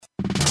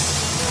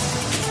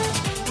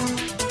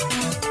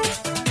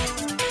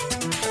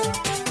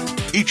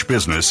Each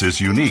business is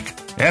unique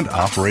and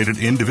operated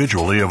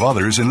individually of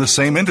others in the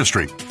same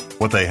industry.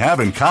 What they have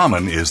in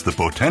common is the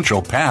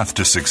potential path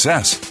to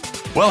success.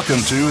 Welcome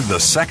to The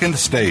Second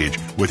Stage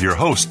with your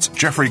hosts,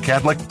 Jeffrey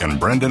Cadlick and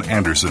Brendan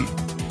Anderson.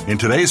 In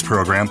today's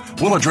program,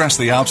 we'll address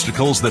the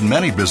obstacles that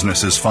many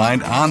businesses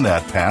find on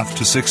that path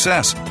to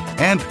success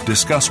and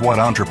discuss what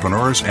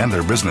entrepreneurs and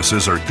their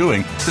businesses are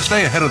doing to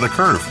stay ahead of the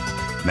curve.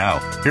 Now,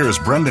 here is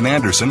Brendan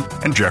Anderson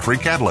and Jeffrey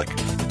Cadlick.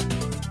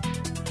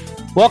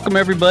 Welcome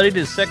everybody to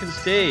The Second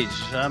Stage.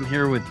 I'm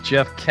here with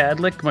Jeff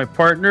Cadlick, my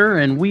partner,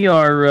 and we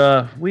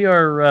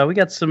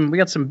got some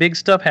big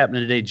stuff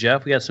happening today,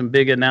 Jeff. We got some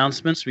big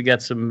announcements. We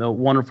got some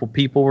wonderful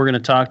people we're going to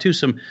talk to.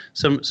 Some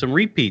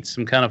repeats,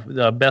 some kind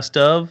of best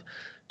of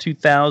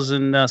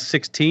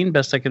 2016.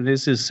 Best I can do.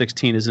 This is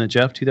 16, isn't it,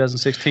 Jeff?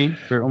 2016.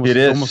 We're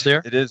almost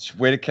there. It is.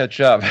 Way to catch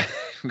up.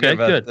 We Okay,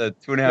 have good.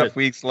 2.5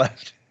 weeks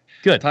left.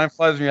 Good. Time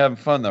flies when you're having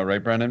fun, though,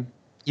 right, Brendan?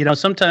 You know,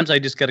 sometimes I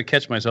just got to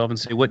catch myself and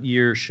say, what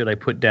year should I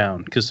put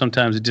down? Because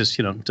sometimes it just,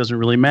 doesn't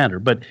really matter.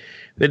 But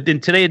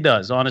today it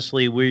does.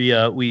 Honestly, we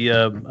are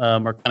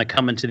kind of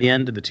coming to the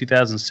end of the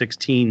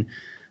 2016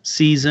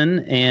 season,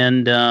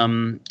 and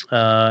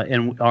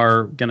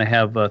are going to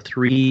have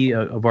three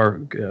of our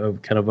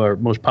kind of our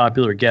most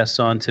popular guests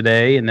on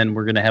today, and then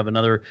we're going to have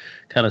another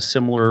kind of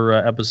similar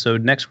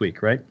episode next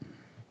week, right?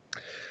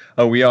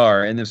 Oh, we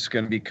are, and this is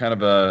going to be kind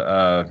of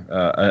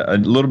a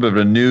little bit of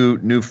a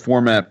new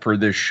format for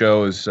this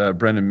show. As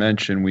Brendan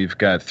mentioned, we've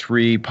got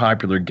three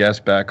popular guests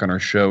back on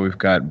our show. We've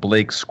got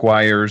Blake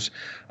Squires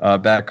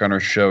back on our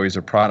show. He's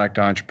a product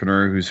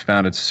entrepreneur who's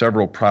founded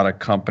several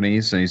product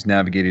companies, and he's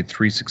navigated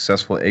three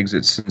successful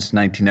exits since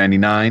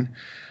 1999.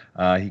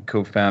 He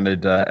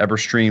co-founded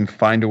Everstream,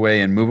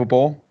 Findaway, and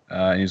Movable.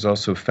 And he's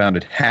also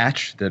founded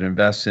Hatch, that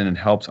invests in and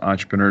helps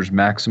entrepreneurs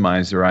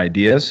maximize their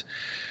ideas.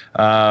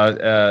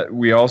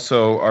 We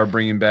also are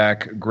bringing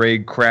back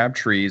Greg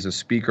Crabtree. He's a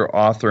speaker,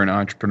 author, and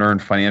entrepreneur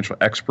and financial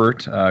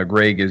expert.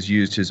 Greg has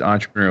used his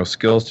entrepreneurial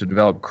skills to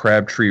develop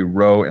Crabtree,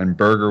 Rowe, and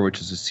Berger,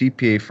 which is a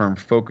CPA firm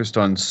focused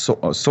on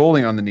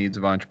solely on the needs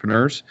of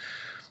entrepreneurs.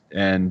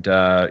 And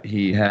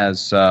he's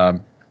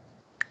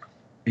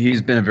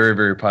been a very,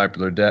 very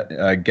popular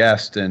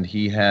guest, and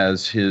he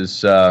has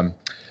his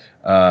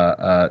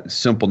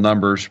simple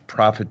numbers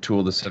profit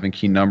tool, the 7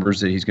 key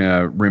numbers that he's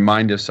going to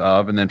remind us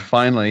of. And then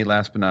finally,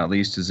 last but not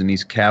least, is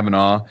Anise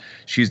Kavanaugh.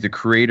 She's the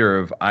creator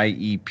of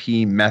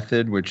IEP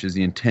Method, which is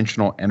the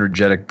intentional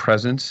energetic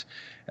presence.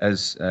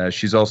 As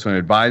she's also an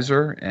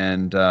advisor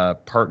and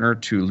partner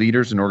to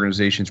leaders and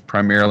organizations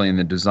primarily in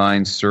the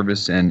design,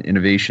 service, and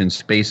innovation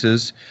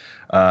spaces.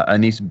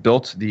 Anise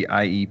built the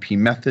IEP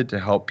Method to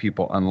help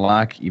people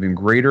unlock even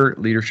greater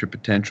leadership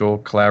potential,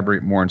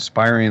 collaborate more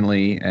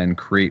inspiringly, and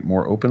create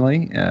more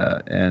openly.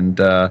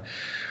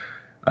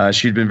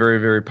 She's been very,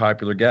 very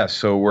popular guest.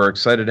 So we're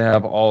excited to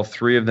have all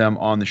three of them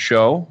on the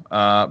show.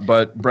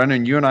 But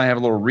Brendan, you and I have a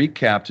little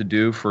recap to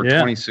do for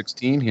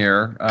 2016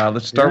 here.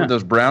 Let's start with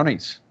those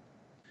brownies.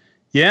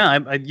 Yeah,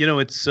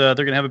 it's they're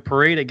going to have a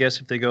parade, I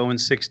guess, if they go in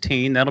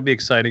 16. That'll be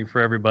exciting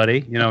for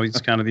everybody. It's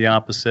kind of the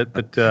opposite,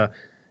 but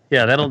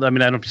yeah, I don't know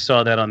if you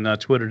saw that on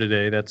Twitter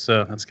today. That's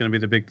going to be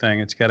the big thing.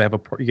 You got to have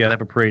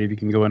a parade if you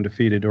can go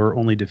undefeated or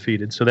only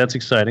defeated. So that's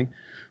exciting.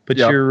 But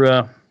I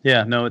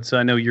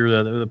know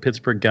you're the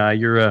Pittsburgh guy.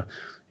 Your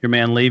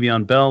man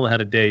Le'Veon Bell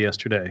had a day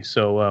yesterday.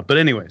 So, but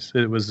anyways,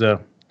 it was.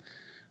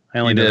 I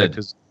only know that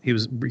because he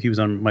was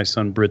on my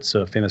son Britt's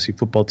fantasy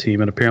football team,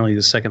 and apparently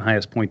the second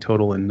highest point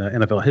total in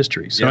NFL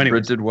history. So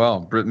anyways, Britt did well.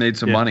 Britt made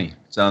some money.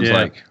 Sounds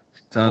like.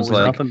 Always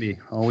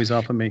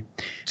off of me.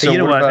 So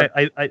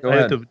hey, I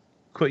have to.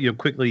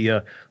 Quickly,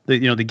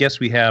 the guests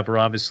we have are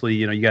obviously,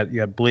 you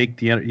got Blake,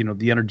 the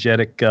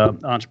energetic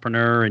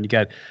entrepreneur, and you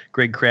got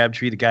Greg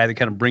Crabtree, the guy that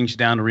kind of brings you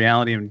down to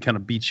reality and kind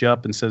of beats you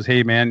up and says,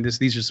 hey man,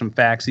 these are some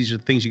facts, these are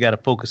the things you got to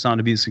focus on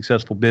to be a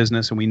successful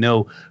business, and we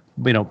know,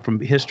 from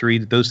history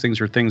that those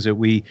things are things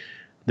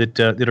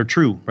that are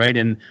true, right?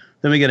 And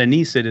then we got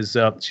Anise that is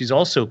she's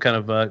also kind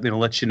of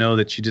lets you know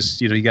that you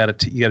just you got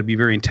to be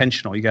very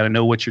intentional. You got to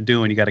know what you're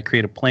doing. You got to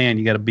create a plan.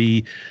 You got to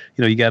be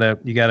you got to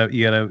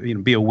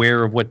be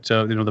aware of what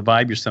the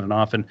vibe you're sending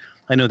off. And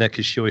I know that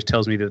because she always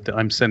tells me that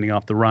I'm sending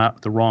off the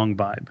wrong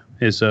vibe.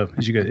 As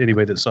you guys,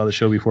 anybody that saw the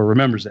show before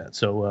remembers that.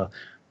 So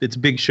it's a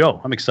big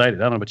show. I'm excited.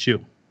 I don't know about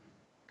you.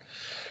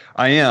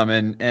 I am,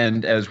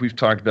 and as we've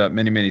talked about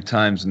many, many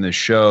times in this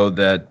show,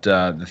 that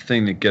the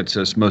thing that gets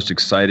us most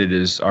excited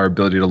is our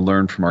ability to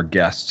learn from our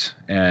guests.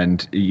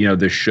 And,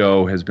 this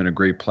show has been a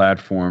great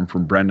platform for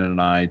Brendan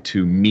and I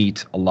to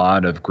meet a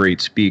lot of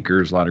great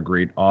speakers, a lot of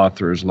great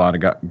authors, a lot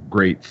of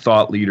great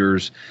thought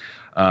leaders,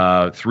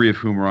 three of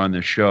whom are on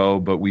the show.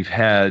 But we've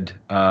had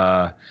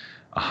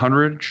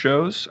 100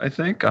 shows, I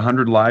think,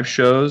 100 live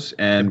shows,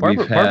 and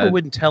Barbara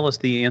wouldn't tell us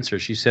the answer.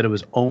 She said it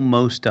was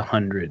almost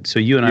 100. So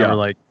you and I were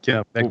like,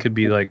 that could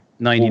be like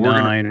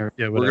 99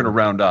 we're going to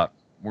round up.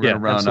 We're going to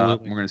round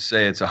up. We're going to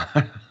say it's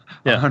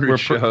 100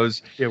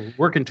 shows. We're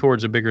working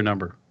towards a bigger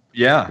number.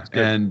 Yeah,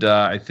 and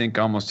I think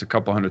almost a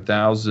couple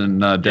 100,000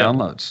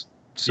 downloads.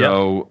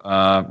 So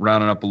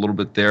rounding up a little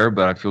bit there,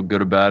 but I feel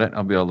good about it.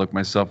 I'll be able to look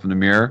myself in the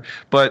mirror.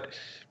 But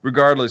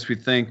regardless, we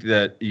think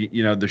that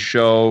the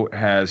show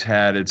has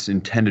had its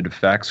intended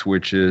effects,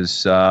 which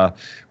is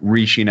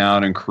reaching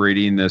out and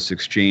creating this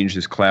exchange,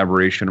 this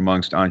collaboration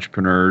amongst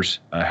entrepreneurs,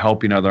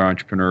 helping other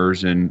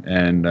entrepreneurs,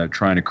 and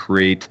trying to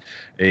create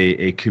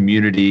a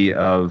community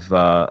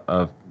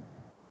of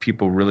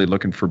people really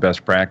looking for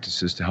best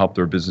practices to help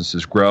their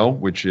businesses grow,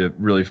 which it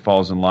really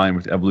falls in line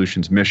with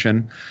Evolution's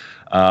mission.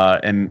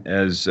 And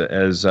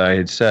as I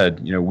had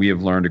said, we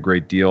have learned a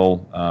great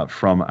deal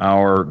from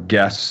our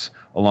guests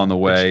along the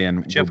way.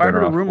 And Jeff, I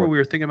heard a rumor we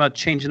were thinking about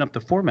changing up the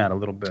format a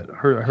little bit. I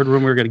heard a rumor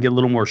we were going to get a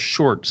little more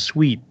short,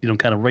 sweet,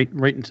 kind of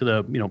right into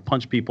the,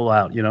 punch people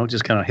out,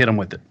 just kind of hit them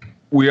with it.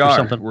 We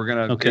are. We're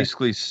going to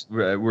basically,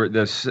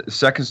 the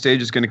second stage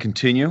is going to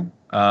continue.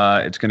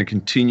 It's going to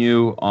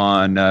continue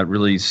on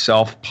really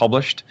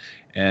self-published.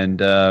 And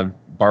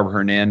Barbara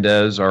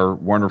Hernandez, our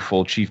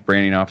wonderful chief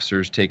branding officer,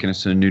 is taking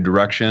us in a new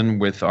direction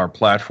with our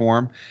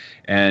platform.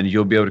 And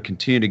you'll be able to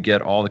continue to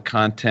get all the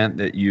content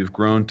that you've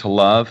grown to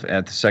love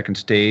at the second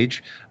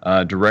stage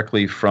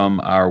directly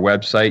from our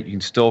website. You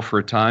can still, for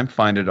a time,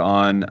 find it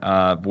on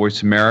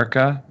Voice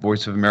America,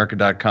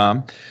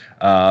 voiceofamerica.com.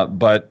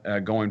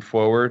 But going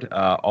forward,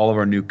 all of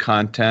our new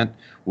content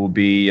will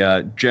be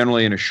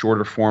generally in a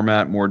shorter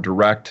format, more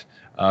direct.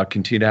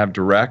 Continue to have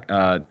direct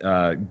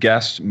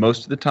guests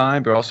most of the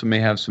time, but also may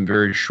have some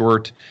very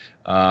short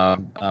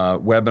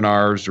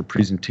webinars or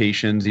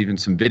presentations, even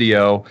some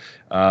video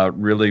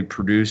really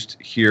produced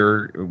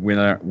here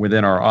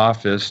within our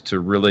office to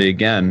really,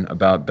 again,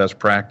 about best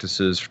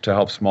practices to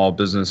help small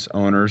business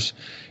owners.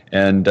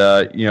 And,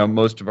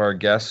 most of our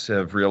guests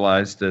have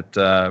realized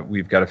that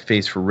we've got a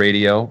face for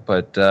radio,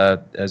 but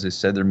as I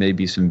said, there may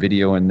be some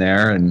video in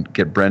there, and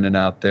get Brendan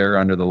out there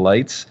under the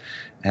lights.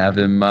 Have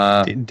him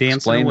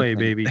dancing away,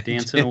 baby,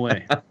 dancing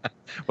away.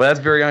 Well, that's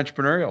very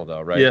entrepreneurial,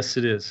 though, right? Yes,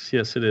 it is.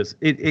 Yes, it is.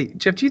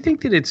 Jeff, do you think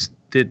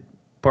that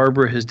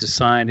Barbara has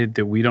decided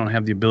that we don't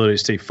have the ability to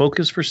stay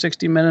focused for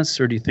 60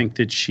 minutes, or do you think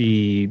that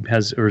she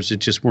has, or is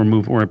it just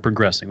we're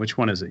progressing? Which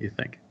one is it, you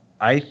think?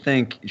 I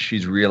think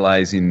she's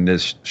realizing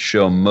this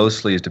show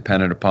mostly is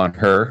dependent upon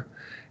her.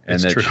 And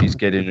That's that true. She's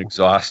getting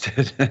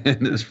exhausted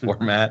in this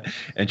format,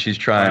 and she's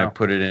trying to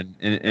put it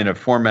in a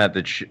format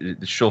that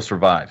she'll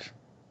survive.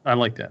 I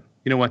like that.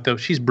 You know what, though?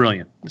 She's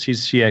brilliant.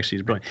 She actually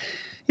is brilliant.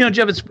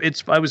 Jeff,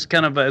 I was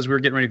kind of, as we were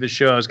getting ready for the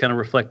show, I was kind of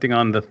reflecting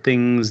on the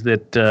things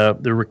that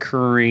the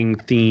recurring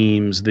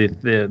themes, the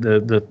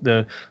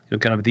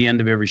kind of at the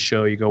end of every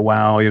show, you go,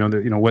 wow,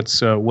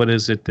 what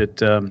is it that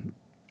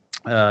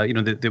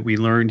that we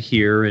learned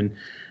here, and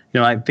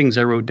things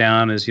I wrote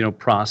down is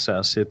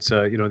process. It's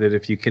that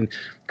if you can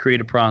create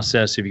a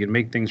process, if you can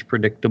make things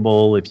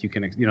predictable, if you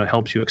can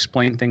helps you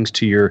explain things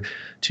to your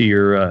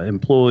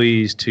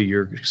employees, to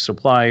your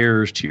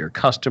suppliers, to your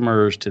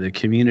customers, to the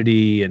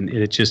community, and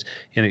it just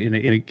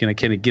it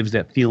kind of gives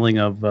that feeling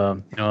of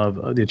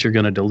that you're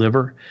going to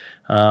deliver.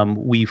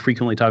 We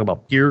frequently talk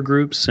about peer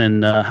groups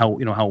and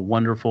how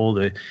wonderful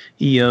the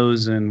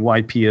EOs and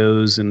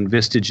YPOs and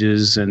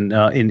Vistages and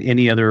in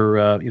any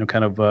other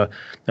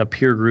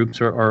peer groups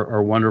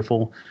are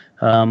wonderful.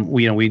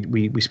 We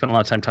spent a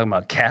lot of time talking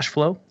about cash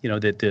flow.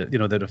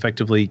 That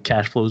effectively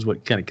cash flow is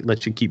what kind of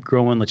lets you keep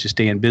growing, lets you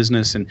stay in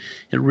business, and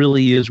it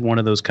really is one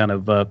of those kind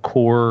of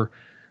core.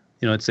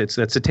 That's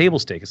a table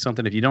stake. It's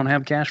something if you don't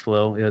have cash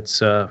flow,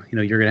 it's you're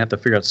gonna have to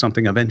figure out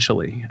something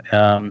eventually.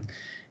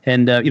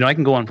 And I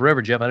can go on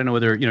forever, Jeff. I don't know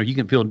whether you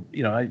can feel.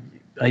 I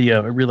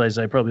realize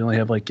I probably only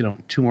have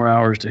 2 more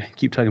hours to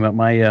keep talking about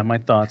my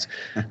thoughts.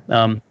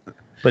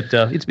 But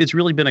it's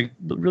really been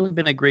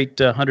a great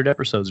 100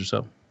 episodes or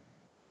so.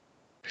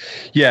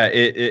 Yeah,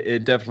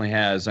 it definitely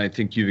has. I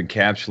think you've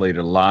encapsulated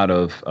a lot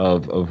of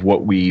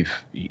what we've,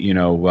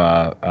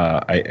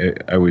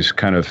 I was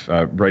kind of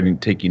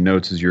taking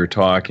notes as you were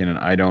talking, and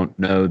I don't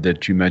know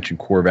that you mentioned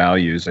core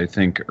values. I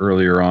think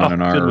earlier on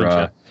in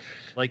our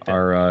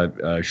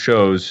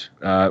shows,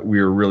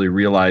 we were really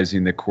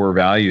realizing that core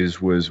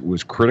values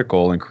was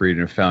critical in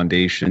creating a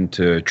foundation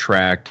to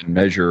attract,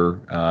 measure,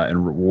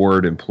 and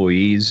reward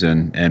employees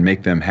and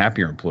make them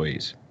happier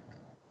employees.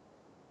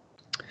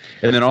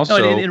 And then also,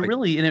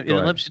 it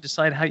helps you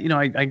decide how.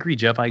 I agree,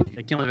 Jeff. I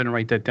can't even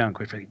write that down.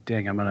 Quite frankly,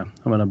 dang, I'm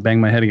gonna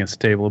bang my head against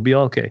the table. It'll be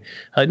okay.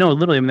 No,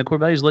 literally, the core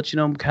values let you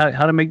know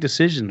how to make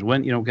decisions.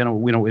 When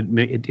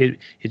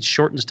it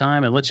shortens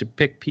time and lets you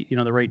pick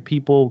the right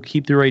people,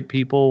 keep the right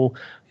people,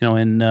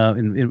 and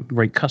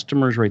right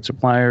customers, right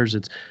suppliers.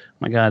 It's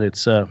my God,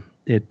 it's a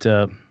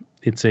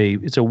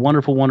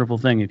wonderful, wonderful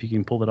thing if you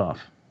can pull it off.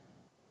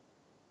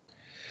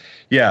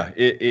 Yeah,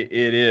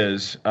 it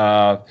is.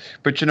 But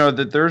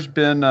that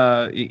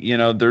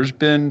there's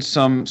been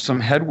some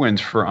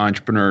headwinds for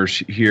entrepreneurs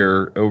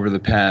here over the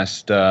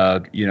past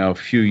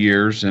few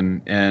years,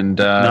 and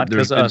not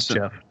because of us,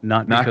 Jeff.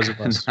 Not because of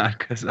us. Not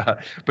because.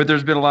 But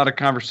there's been a lot of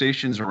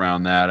conversations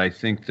around that. I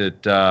think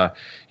that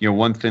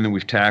one thing that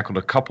we've tackled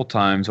a couple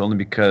times, only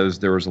because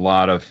there was a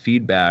lot of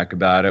feedback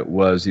about it,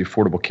 was the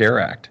Affordable Care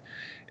Act.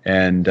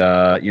 And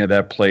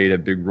that played a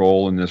big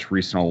role in this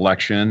recent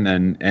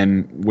election.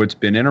 And what's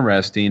been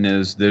interesting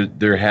is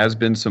there has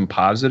been some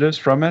positives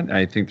from it.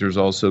 I think there's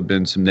also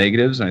been some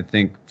negatives. And I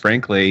think,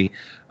 frankly,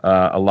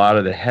 a lot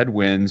of the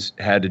headwinds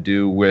had to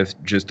do with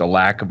just a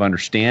lack of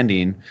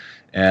understanding,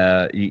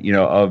 by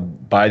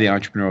the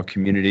entrepreneurial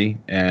community.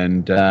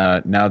 And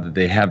now that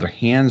they have their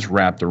hands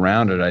wrapped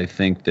around it, I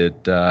think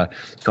that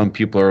some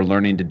people are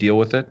learning to deal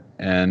with it,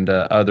 and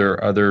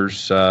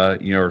others,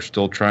 are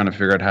still trying to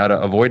figure out how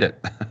to avoid it.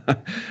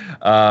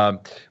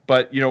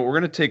 But we're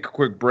going to take a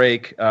quick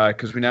break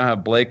because we now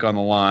have Blake on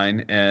the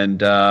line,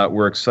 and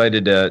we're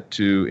excited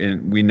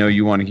and we know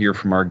you want to hear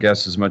from our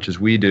guests as much as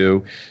we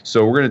do.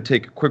 So we're going to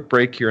take a quick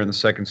break here in the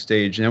second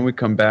stage, and then we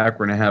come back.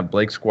 We're going to have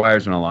Blake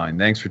Squires on the line.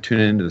 Thanks for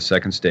tuning in to the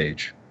second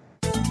stage.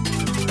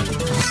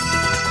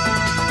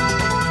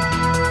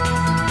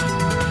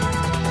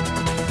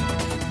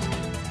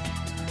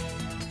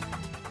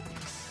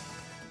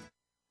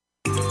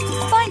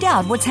 Find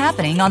out what's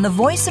happening on the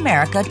Voice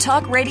America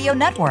Talk Radio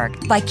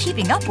Network by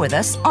keeping up with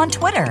us on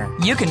Twitter.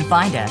 You can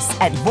find us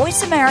at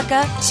Voice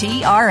America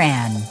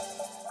TRN.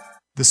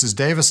 This is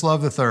Davis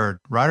Love III,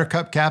 Ryder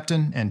Cup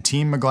captain and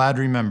Team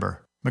McGladrey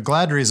member.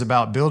 McGladrey is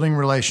about building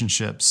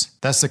relationships.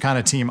 That's the kind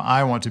of team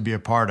I want to be a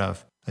part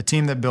of. A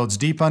team that builds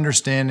deep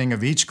understanding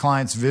of each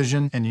client's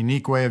vision and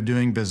unique way of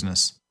doing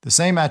business. The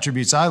same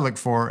attributes I look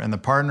for in the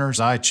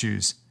partners I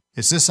choose.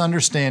 It's this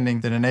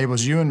understanding that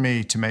enables you and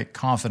me to make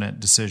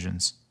confident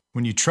decisions.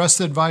 When you trust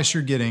the advice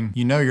you're getting,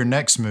 you know your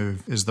next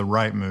move is the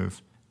right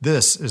move.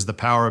 This is the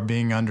power of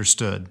being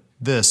understood.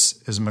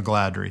 This is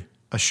McGladrey.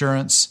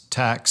 Assurance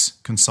Tax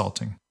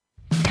Consulting.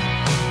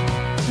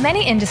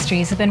 Many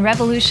industries have been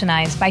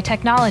revolutionized by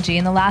technology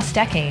in the last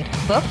decade.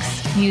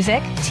 Books,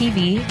 music,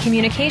 TV,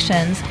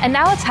 communications, and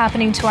now it's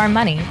happening to our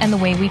money and the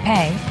way we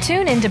pay.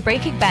 Tune in to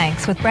Breaking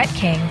Banks with Brett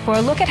King for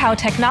a look at how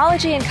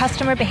technology and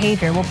customer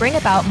behavior will bring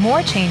about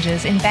more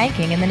changes in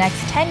banking in the next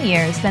 10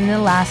 years than in the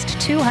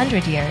last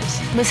 200 years.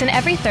 Listen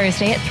every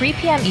Thursday at 3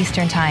 p.m.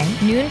 Eastern Time,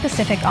 noon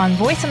Pacific on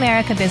Voice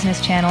America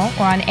Business Channel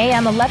or on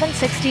AM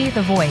 1160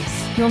 The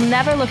Voice. You'll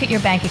never look at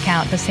your bank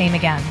account the same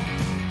again.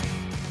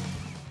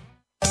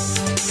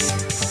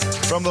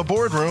 From the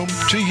boardroom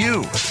to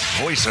you,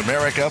 Voice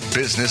America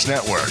Business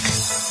Network.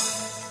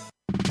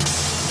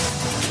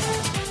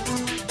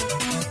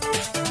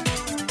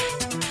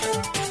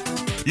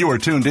 You are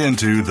tuned in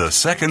to The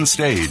Second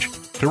Stage.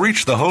 To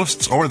reach the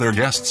hosts or their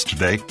guests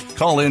today,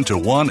 call in to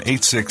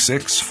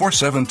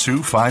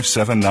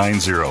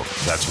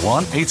 1-866-472-5790. That's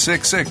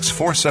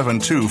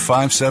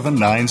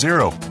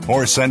 1-866-472-5790.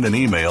 Or send an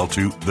email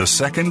to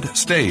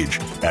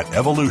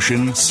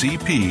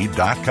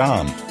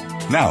thesecondstage@evolutioncp.com.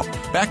 Now,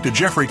 back to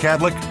Jeffrey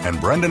Cadlick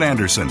and Brendan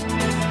Anderson.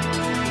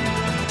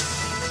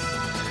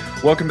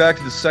 Welcome back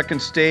to the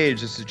second stage.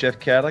 This is Jeff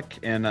Cadlick,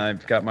 and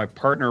I've got my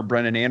partner,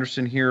 Brendan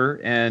Anderson,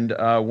 here, and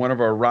one of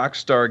our rock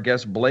star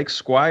guests, Blake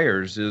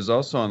Squires, is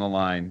also on the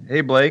line. Hey,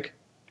 Blake.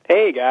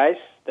 Hey, guys.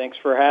 Thanks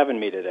for having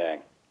me today.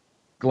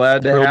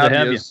 Glad to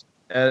have you.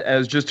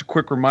 As just a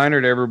quick reminder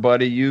to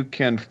everybody, you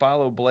can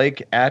follow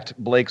Blake at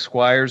Blake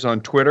Squires on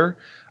Twitter.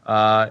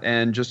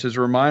 And just as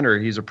a reminder,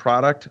 he's a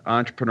product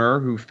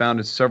entrepreneur who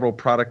founded several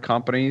product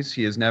companies.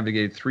 He has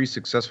navigated 3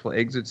 successful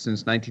exits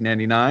since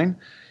 1999.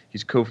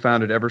 He's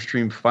co-founded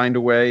Everstream,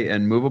 Findaway,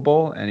 and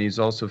Movable, and he's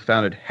also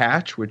founded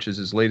Hatch, which is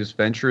his latest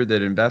venture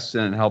that invests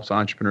in and helps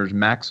entrepreneurs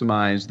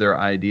maximize their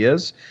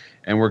ideas.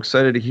 And we're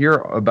excited to hear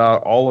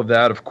about all of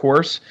that, of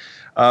course.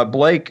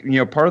 Blake,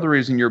 part of the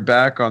reason you're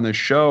back on this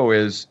show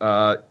is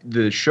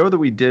the show that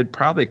we did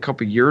probably a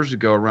couple of years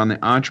ago around the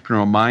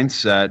entrepreneurial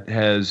mindset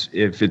has,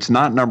 if it's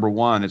not number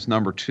 1, it's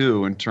number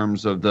 2 in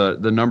terms of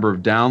the number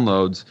of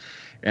downloads.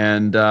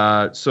 And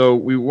so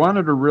we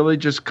wanted to really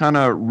just kind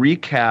of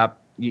recap,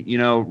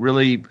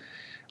 really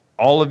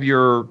all of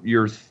your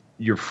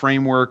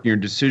framework, your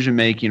decision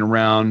making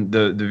around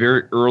the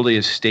very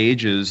earliest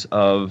stages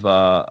of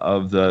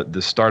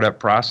the startup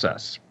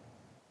process.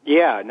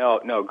 Yeah,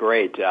 no,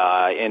 great.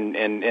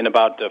 In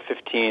about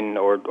 15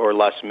 or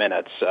less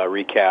minutes,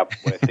 recap.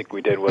 What I think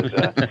we did was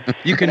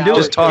you can do it.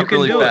 Just talk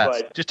really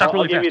fast.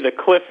 I'll give you the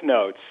cliff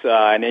notes,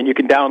 and then you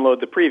can download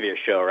the previous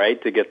show,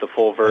 right, to get the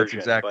full version.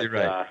 That's exactly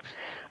right.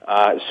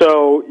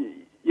 So,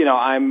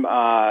 I'm,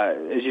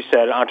 as you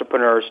said, an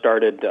entrepreneur,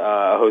 started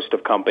a host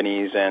of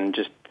companies, and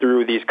just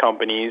through these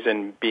companies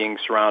and being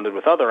surrounded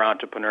with other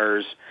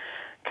entrepreneurs,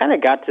 kind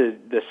of got to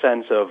the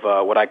sense of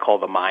what I call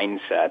the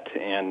mindset,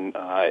 and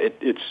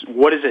it's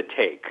what does it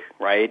take,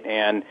 right?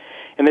 And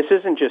this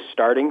isn't just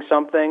starting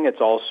something;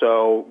 it's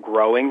also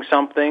growing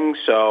something.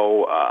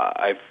 So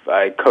I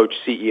coach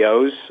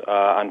CEOs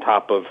on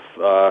top of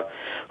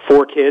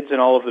 4 kids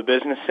in all of the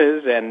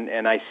businesses,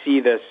 and I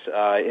see this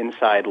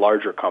inside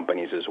larger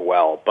companies as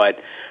well. But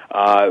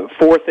 4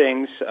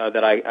 things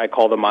that I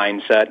call the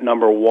mindset.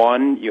 Number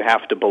 1, you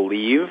have to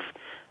believe.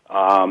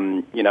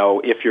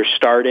 If you're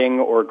starting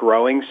or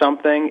growing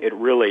something, it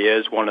really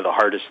is one of the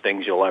hardest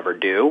things you'll ever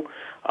do.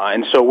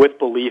 And so with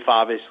belief,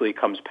 obviously,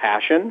 comes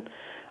passion.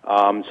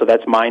 So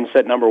that's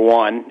mindset number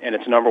 1, and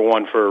it's number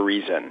 1 for a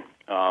reason.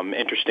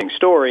 Interesting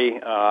story.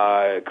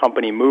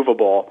 Company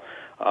Movable,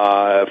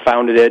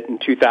 founded it in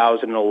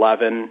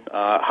 2011,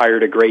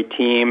 hired a great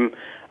team,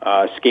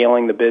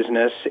 scaling the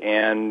business,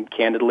 and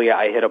candidly,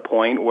 I hit a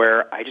point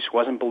where I just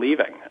wasn't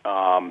believing.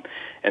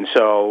 And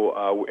so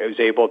I was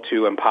able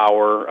to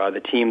empower the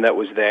team that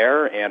was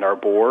there and our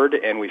board,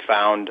 and we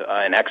found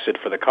an exit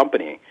for the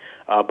company.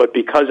 But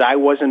because I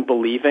wasn't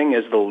believing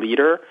as the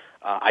leader,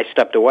 I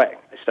stepped away.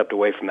 I stepped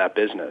away from that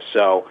business.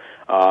 So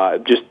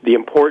just the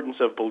importance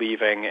of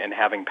believing and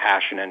having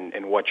passion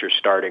in what you're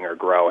starting or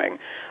growing.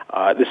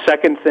 The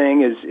second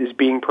thing is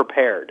being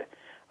prepared.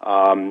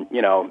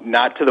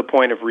 Not to the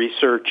point of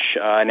research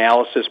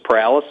analysis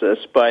paralysis,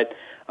 but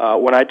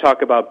when I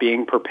talk about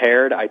being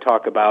prepared, I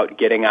talk about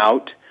getting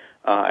out.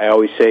 I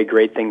always say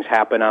great things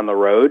happen on the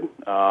road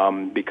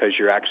because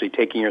you're actually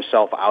taking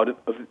yourself out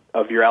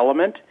of your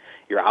element.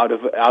 You're out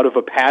of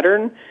a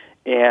pattern,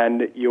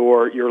 and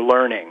you're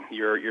learning.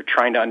 You're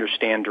trying to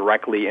understand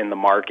directly in the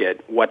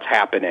market what's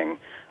happening,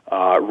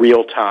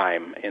 real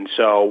time. And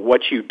so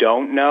what you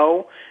don't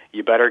know,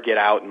 you better get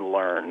out and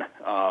learn.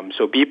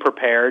 So be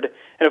prepared,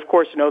 and of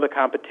course know the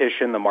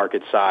competition, the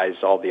market size,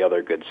 all the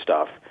other good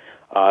stuff.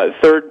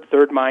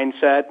 Third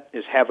mindset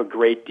is have a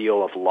great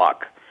deal of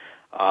luck.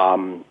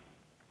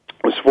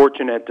 Was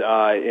fortunate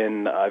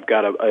I've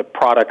got a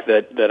product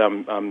that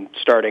I'm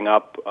starting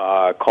up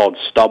called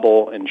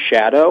Stubble and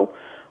Shadow.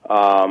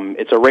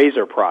 It's a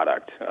razor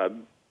product.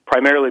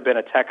 Primarily been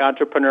a tech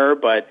entrepreneur,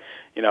 but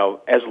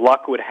as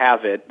luck would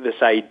have it,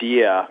 this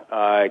idea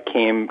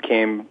came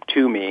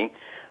to me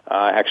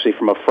actually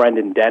from a friend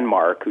in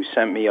Denmark who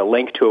sent me a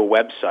link to a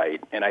website,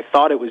 and I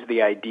thought it was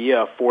the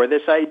idea for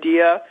this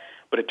idea,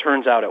 but it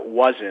turns out it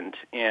wasn't.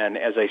 And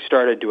as I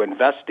started to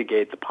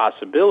investigate the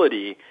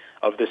possibility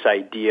of this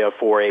idea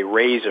for a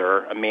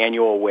razor, a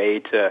manual way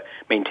to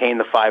maintain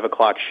the 5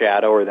 o'clock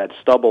shadow or that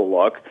stubble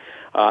look,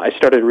 I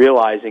started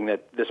realizing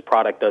that this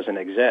product doesn't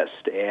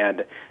exist.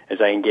 And as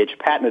I engaged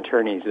patent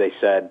attorneys, they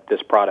said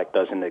this product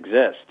doesn't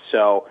exist.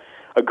 So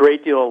a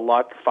great deal of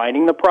luck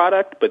finding the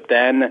product, but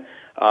then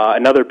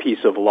another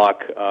piece of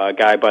luck, a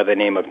guy by the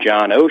name of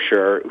John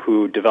Osher,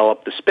 who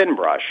developed the spin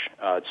brush.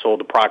 It sold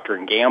to Procter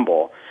 &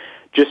 Gamble.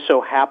 Just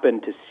so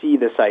happened to see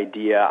this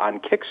idea on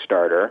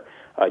Kickstarter.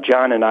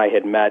 John and I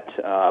had met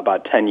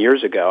about 10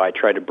 years ago. I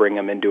tried to bring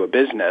him into a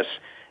business,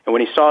 and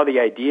when he saw the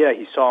idea,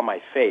 he saw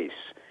my face,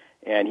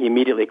 and he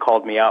immediately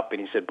called me up,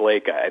 and he said,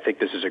 Blake, I think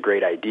this is a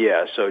great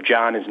idea. So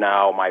John is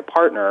now my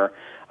partner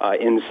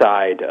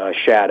inside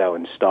Shadow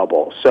and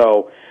Stubble.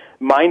 So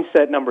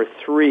mindset number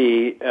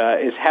 3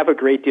 is have a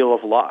great deal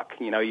of luck.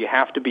 You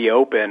have to be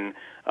open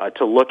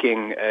to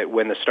looking at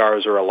when the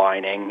stars are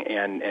aligning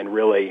and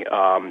really,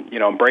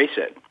 embrace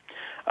it.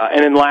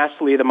 And then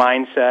lastly, the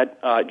mindset,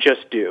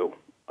 just do.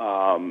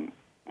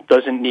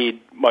 Doesn't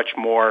need much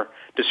more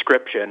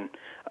description.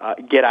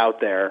 Get out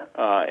there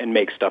and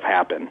make stuff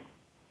happen.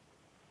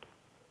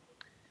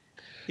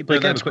 Hey,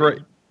 Blake, that's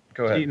great.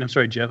 Go ahead. I'm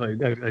sorry, Jeff. I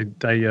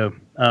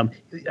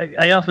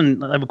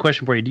often have a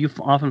question for you. Do you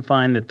often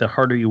find that the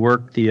harder you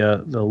work,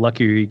 the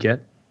luckier you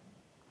get?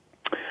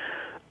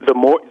 The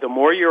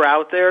more you're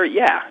out there,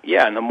 yeah,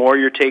 and the more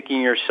you're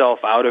taking yourself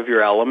out of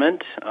your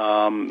element,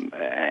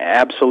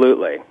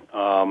 absolutely.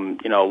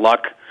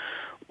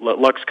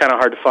 Luck's kind of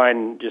hard to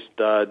find just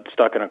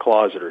stuck in a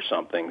closet or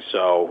something.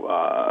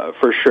 So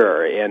for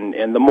sure,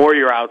 and the more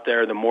you're out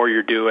there, the more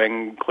you're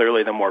doing.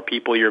 Clearly, the more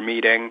people you're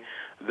meeting,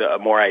 the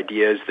more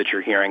ideas that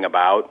you're hearing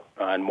about,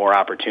 and more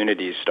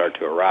opportunities start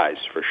to arise.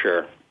 For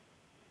sure.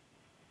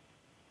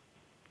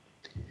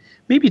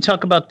 Maybe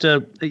talk about,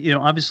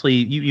 obviously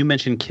you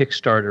mentioned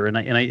Kickstarter,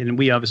 and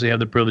we obviously have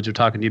the privilege of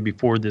talking to you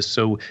before this.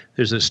 So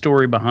there's a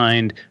story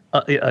behind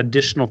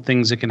additional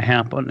things that can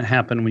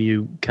happen when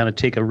you kind of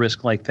take a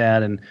risk like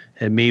that, and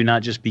it may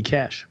not just be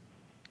cash.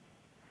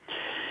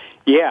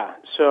 Yeah.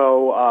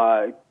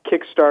 So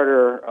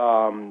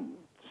Kickstarter,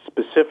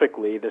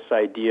 specifically, this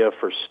idea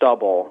for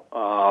Stubble.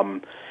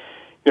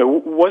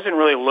 Wasn't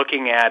really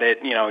looking at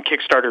it,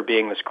 Kickstarter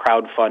being this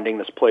crowdfunding,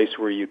 this place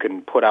where you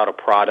can put out a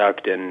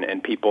product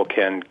and people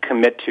can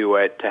commit to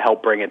it to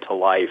help bring it to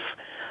life.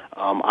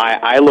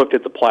 I looked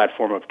at the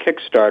platform of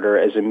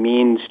Kickstarter as a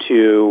means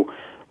to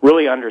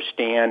really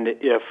understand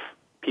if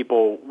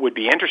people would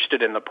be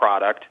interested in the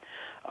product,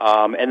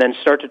 and then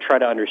start to try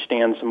to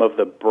understand some of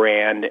the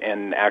brand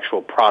and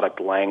actual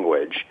product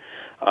language.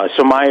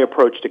 So my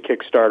approach to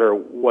Kickstarter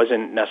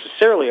wasn't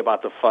necessarily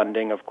about the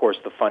funding. Of course,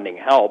 the funding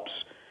helps.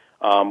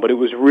 But it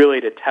was really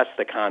to test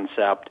the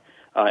concept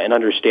and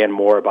understand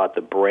more about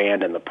the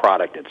brand and the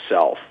product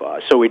itself.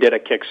 So we did a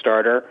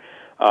Kickstarter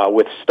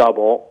with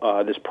Stubble,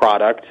 this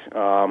product.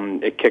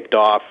 It kicked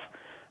off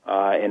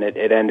and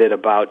it ended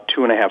about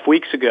 2.5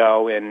 weeks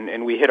ago,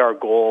 and we hit our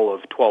goal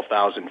of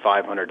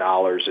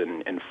 $12,500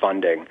 in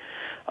funding.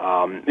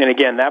 And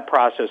again, that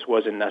process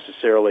wasn't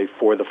necessarily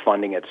for the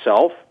funding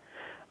itself.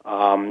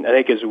 I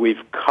think as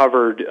we've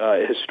covered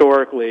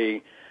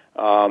historically,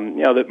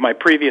 My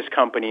previous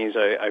companies,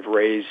 I've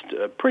raised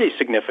pretty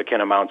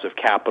significant amounts of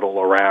capital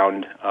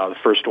around. The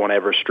first one,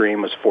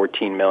 Everstream, was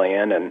 $14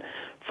 million, and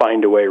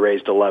Findaway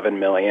raised $11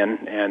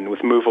 million, and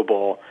with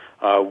Movable,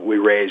 we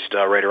raised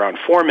right around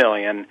 $4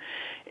 million.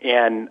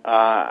 And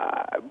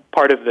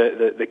part of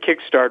the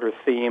Kickstarter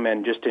theme,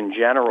 and just in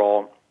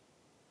general,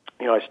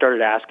 I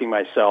started asking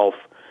myself,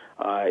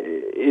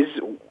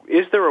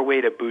 is there a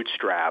way to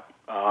bootstrap?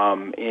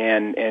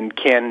 And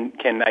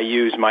can I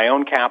use my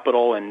own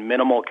capital and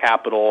minimal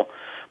capital,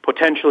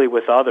 potentially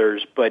with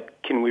others,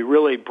 but can we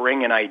really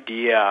bring an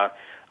idea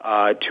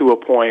to a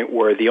point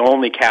where the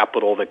only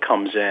capital that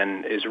comes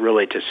in is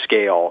really to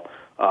scale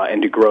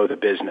and to grow the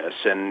business?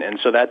 And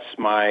so that's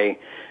my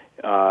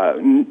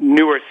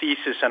newer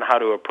thesis on how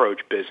to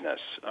approach business.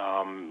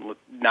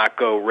 Not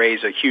go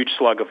raise a huge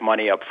slug of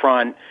money up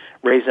front,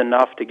 raise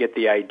enough to get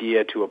the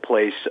idea to a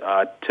place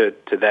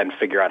to then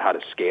figure out how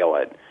to scale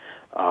it.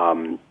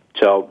 So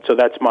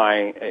that's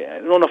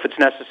I don't know if it's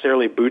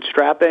necessarily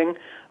bootstrapping,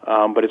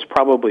 but it's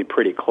probably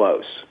pretty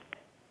close.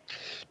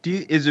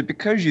 Is it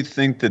because you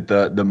think that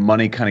the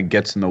money kind of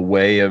gets in the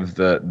way of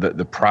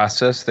the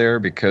process there?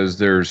 Because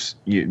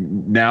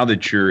now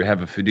that you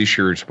have a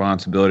fiduciary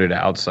responsibility to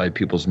outside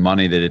people's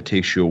money, that it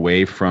takes you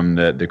away from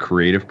the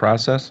creative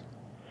process?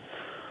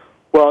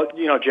 Well,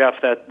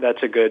 Jeff,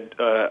 that's a good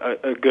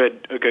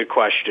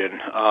question.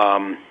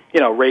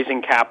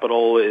 Raising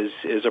capital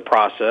is a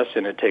process,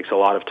 and it takes a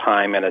lot of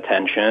time and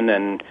attention,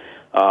 and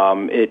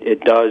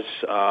it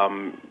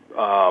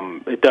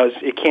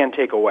can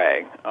take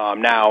away.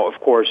 Now, of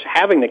course,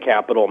 having the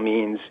capital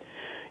means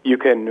you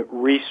can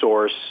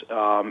resource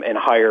and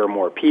hire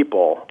more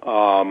people.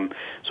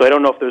 So I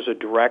don't know if there's a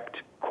direct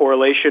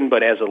correlation,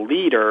 but as a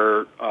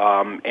leader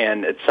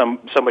and it's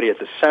somebody at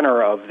the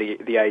center of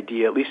the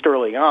idea, at least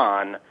early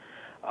on,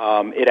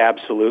 it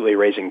absolutely,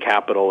 raising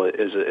capital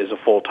is a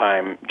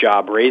full-time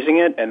job raising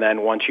it, and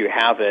then once you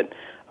have it,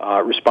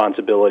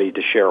 responsibility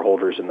to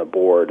shareholders and the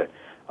board.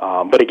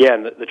 But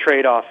again, the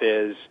trade-off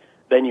is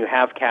then you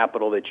have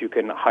capital that you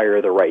can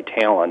hire the right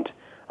talent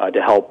to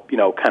help,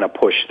 kind of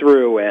push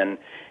through. And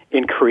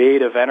in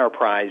creative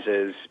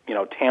enterprises,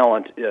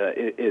 talent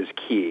is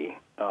key.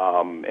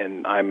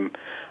 And I'm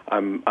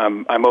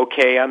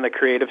okay on the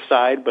creative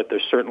side, but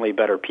there's certainly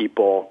better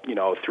people,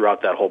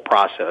 throughout that whole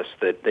process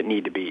that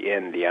need to be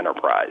in the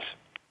enterprise.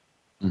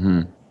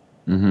 Mm-hmm.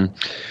 Mm-hmm.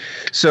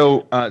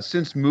 So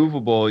since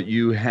Movable,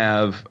 you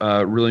have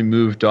really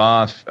moved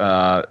off.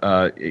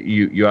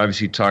 You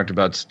obviously talked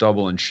about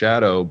Stubble and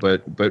Shadow,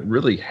 but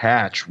really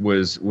Hatch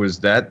was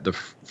that the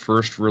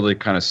first really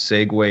kind of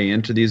segue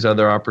into these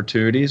other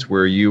opportunities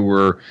where you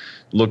were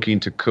looking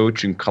to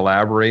coach and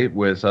collaborate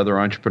with other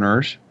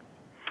entrepreneurs?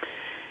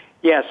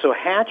 Yeah, so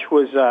Hatch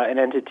was an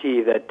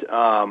entity that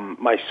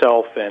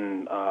myself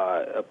and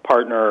a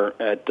partner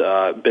at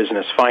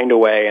Business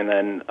Findaway, and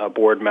then a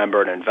board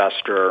member and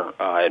investor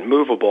at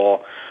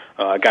Movable,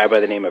 a guy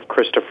by the name of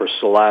Christopher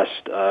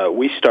Celeste.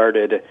 We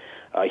started.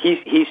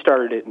 He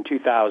started it in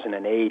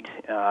 2008,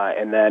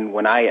 and then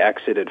when I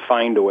exited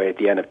Findaway at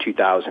the end of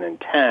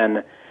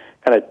 2010,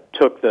 kind of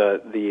took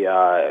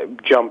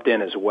jumped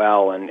in as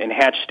well. And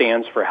Hatch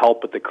stands for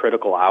Help at the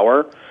Critical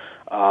Hour.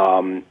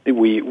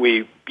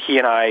 He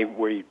and I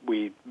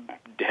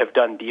have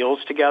done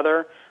deals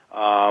together,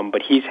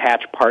 but he's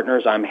Hatch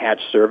Partners, I'm Hatch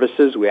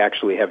Services. We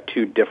actually have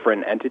two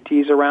different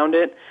entities around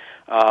it,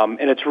 and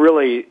it's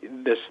really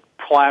this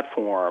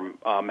platform,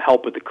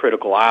 Help at the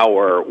Critical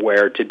Hour,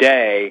 where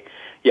today,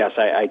 yes,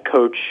 I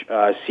coach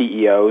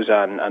CEOs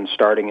on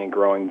starting and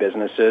growing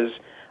businesses.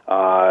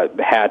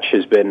 Hatch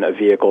has been a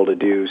vehicle to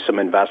do some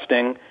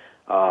investing,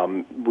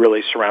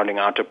 really surrounding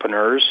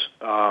entrepreneurs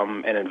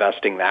and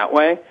investing that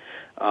way.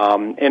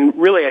 And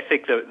really, I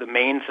think the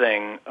main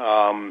thing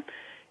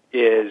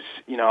is,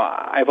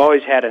 I've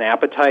always had an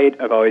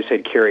appetite. I've always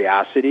had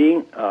curiosity,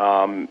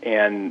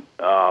 and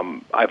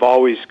I've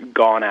always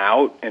gone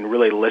out and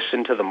really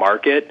listened to the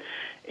market.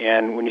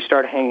 And when you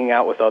start hanging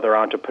out with other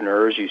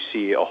entrepreneurs, you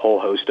see a whole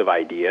host of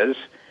ideas.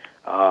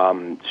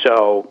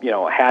 So,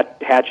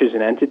 Hatch is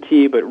an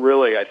entity, but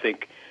really, I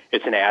think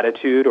it's an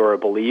attitude or a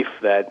belief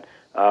that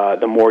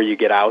the more you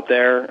get out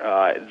there,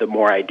 the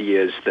more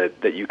ideas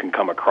that you can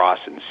come across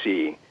and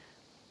see.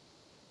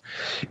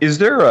 Is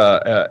there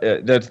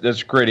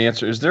that's a great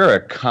answer. Is there a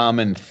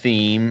common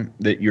theme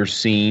that you're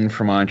seeing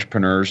from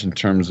entrepreneurs in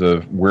terms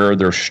of where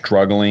they're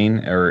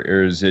struggling, or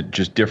is it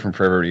just different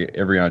for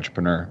every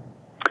entrepreneur?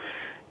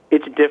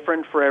 It's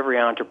different for every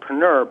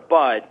entrepreneur,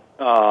 but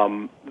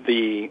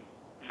there's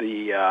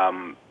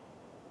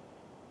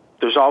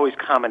always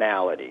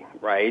commonality,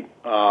 right?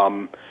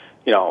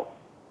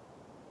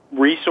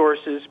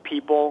 Resources,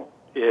 people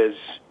is,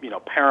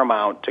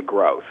 paramount to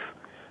growth.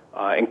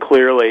 And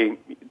clearly,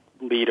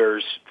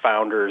 leaders,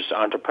 founders,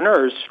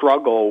 entrepreneurs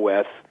struggle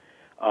with,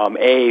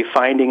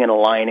 finding and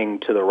aligning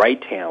to the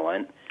right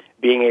talent,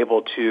 being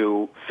able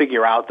to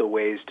figure out the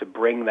ways to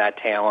bring that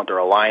talent or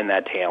align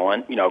that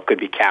talent. It could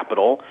be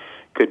capital,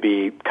 could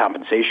be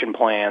compensation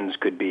plans,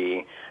 could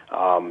be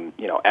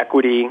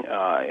equity.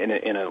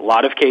 In a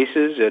lot of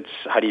cases, it's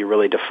how do you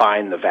really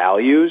define the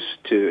values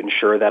to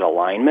ensure that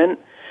alignment.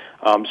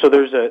 So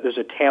there's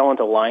a talent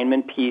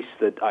alignment piece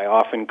that I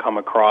often come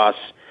across.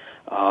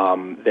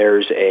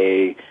 There's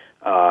a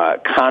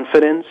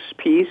confidence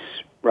piece,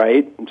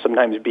 right?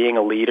 Sometimes being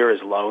a leader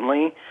is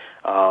lonely.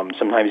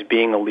 Sometimes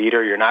being a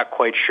leader, you're not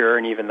quite sure,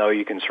 and even though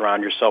you can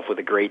surround yourself with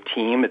a great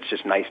team, it's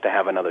just nice to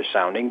have another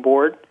sounding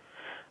board.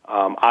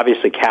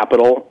 Obviously,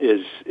 capital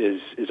is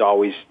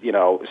always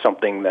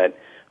something that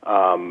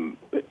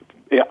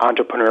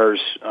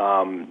entrepreneurs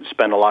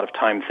spend a lot of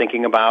time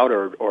thinking about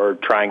or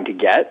trying to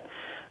get.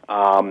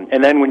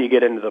 And then when you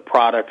get into the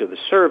product or the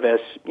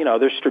service,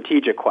 there's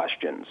strategic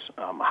questions.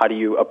 How do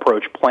you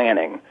approach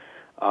planning?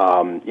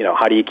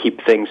 How do you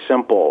keep things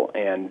simple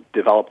and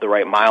develop the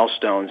right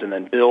milestones and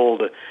then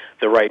build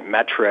the right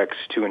metrics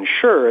to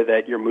ensure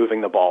that you're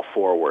moving the ball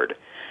forward?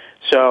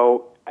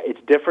 So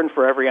it's different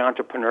for every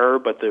entrepreneur,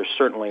 but there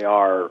certainly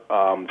are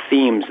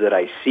themes that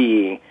I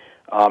see.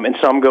 And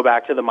some go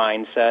back to the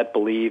mindset,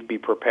 believe, be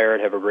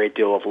prepared, have a great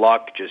deal of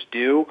luck, just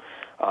do.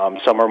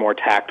 Some are more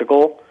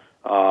tactical,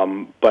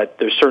 but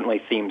there's certainly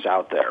themes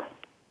out there.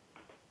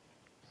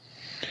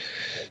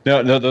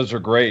 No, those are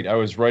great. I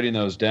was writing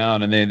those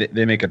down, and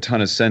they make a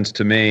ton of sense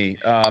to me.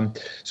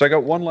 So I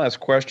got one last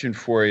question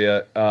for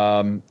you,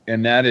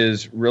 and that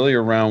is really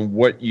around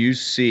what you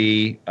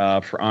see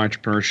for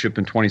entrepreneurship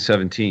in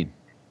 2017.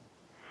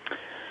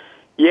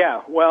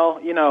 Yeah, well,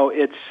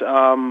 it's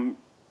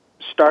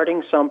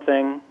starting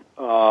something,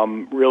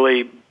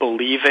 really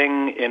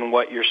believing in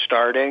what you're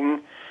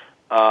starting.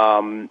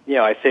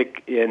 I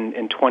think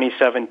in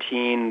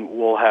 2017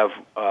 we'll have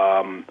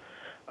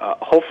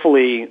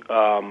hopefully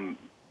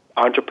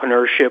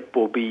entrepreneurship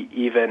will be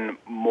even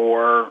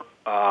more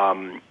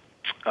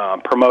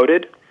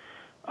promoted.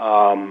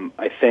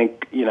 I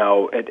think,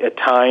 at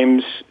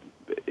times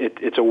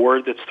it's a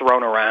word that's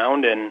thrown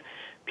around and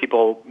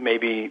people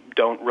maybe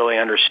don't really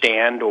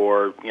understand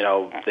or,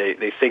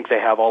 they think they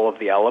have all of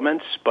the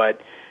elements. But,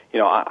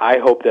 I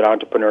hope that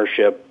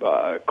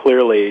entrepreneurship,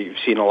 clearly you've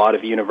seen a lot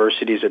of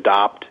universities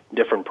adopt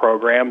different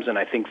programs, and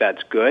I think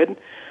that's good.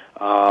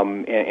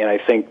 And I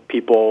think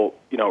people,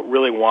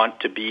 really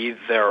want to be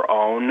their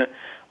own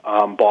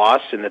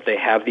boss, and that they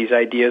have these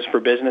ideas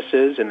for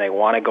businesses, and they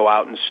want to go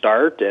out and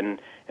start. And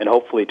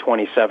hopefully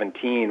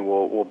 2017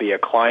 will be a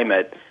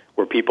climate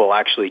where people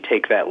actually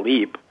take that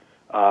leap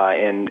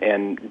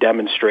and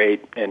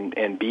demonstrate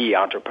and be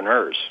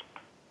entrepreneurs.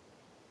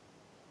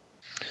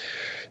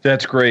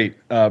 That's great,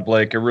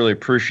 Blake. I really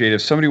appreciate it.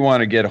 If somebody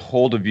wanted to get a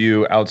hold of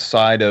you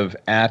outside of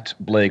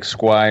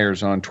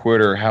 @BlakeSquires on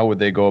Twitter, how would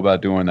they go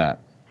about doing that?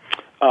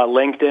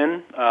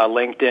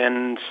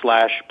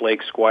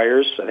 LinkedIn/Blake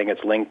Squires. I think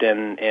it's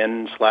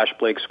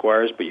LinkedIn/Blake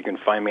Squires, but you can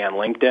find me on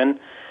LinkedIn.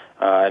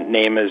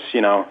 Name is,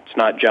 it's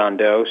not John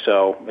Doe,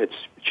 so it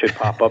should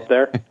pop up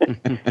there.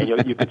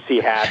 And you could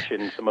see Hatch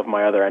and some of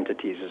my other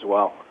entities as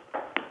well.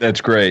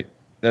 That's great.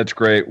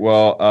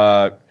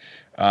 Well,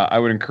 I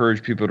would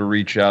encourage people to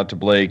reach out to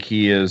Blake.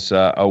 He is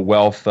a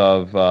wealth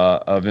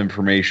of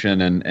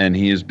information, and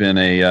he has been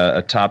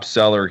a top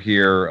seller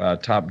here, a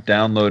top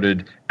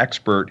downloaded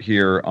expert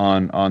here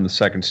on the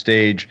Second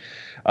Stage.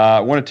 I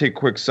want to take a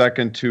quick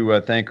second to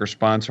thank our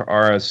sponsor,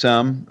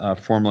 RSM,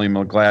 formerly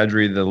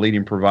McGladrey, the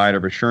leading provider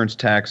of insurance,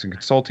 tax, and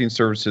consulting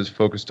services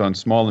focused on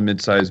small and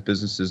mid-sized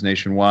businesses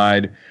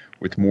nationwide,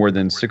 with more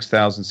than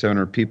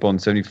 6,700 people in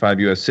 75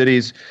 U.S.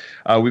 cities.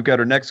 We've got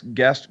our next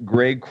guest,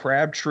 Greg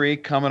Crabtree,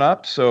 coming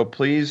up, so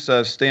please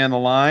stay on the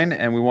line,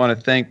 and we want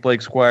to thank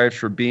Blake Squires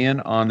for being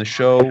on the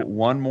show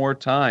one more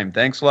time.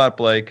 Thanks a lot,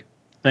 Blake.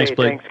 Thanks,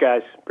 Blake. Thanks,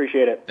 guys.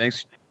 Appreciate it.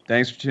 Thanks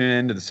for tuning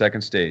in to the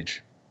Second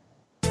Stage.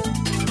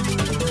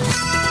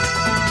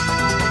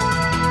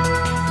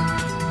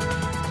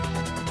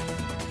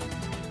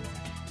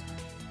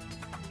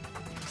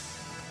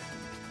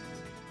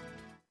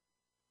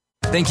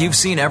 Think you've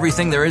seen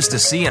everything there is to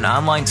see in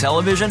online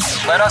television?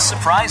 Let us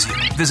surprise you.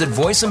 Visit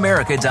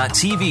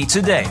voiceamerica.tv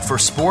today for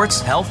sports,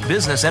 health,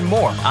 business, and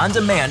more on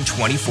demand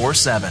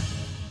 24/7.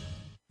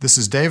 This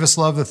is Davis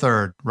Love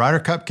III, Ryder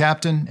Cup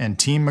captain and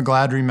Team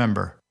McGladrey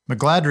member.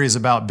 McGladrey is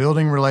about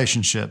building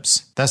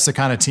relationships. That's the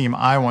kind of team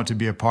I want to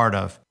be a part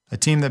of. A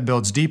team that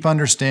builds deep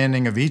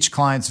understanding of each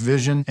client's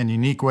vision and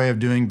unique way of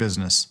doing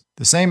business.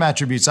 The same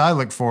attributes I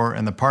look for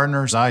in the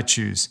partners I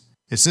choose.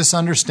 It's this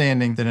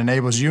understanding that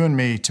enables you and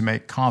me to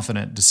make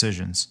confident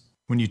decisions.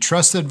 When you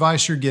trust the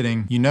advice you're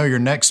getting, you know your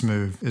next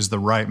move is the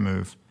right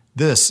move.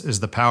 This is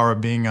the power of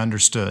being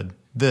understood.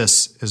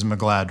 This is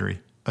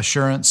McGladrey.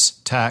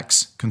 Assurance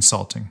Tax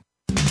Consulting.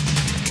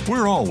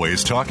 We're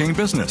always talking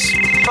business.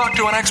 Talk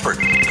to an expert.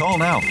 Call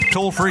now,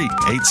 toll free,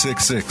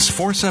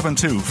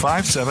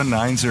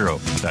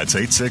 866-472-5790. That's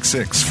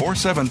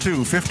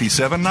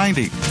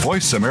 866-472-5790.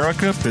 Voice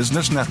America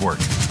Business Network.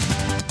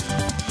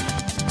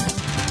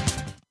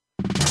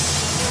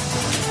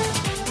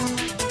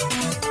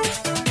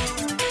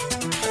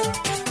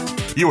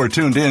 You are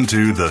tuned in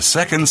to The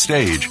Second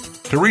Stage.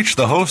 To reach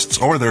the hosts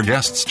or their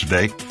guests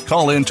today,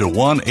 Call in to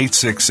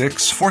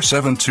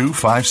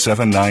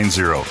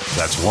 1-866-472-5790.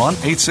 That's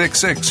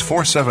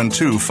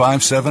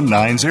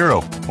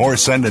 1-866-472-5790. Or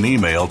send an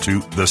email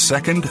to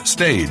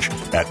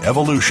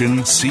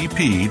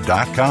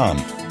thesecondstage@evolutioncp.com.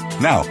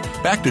 Now,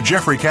 back to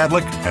Jeffrey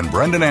Cadlick and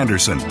Brendan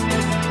Anderson.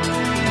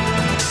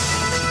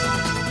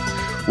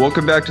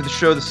 Welcome back to the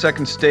show, The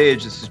Second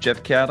Stage. This is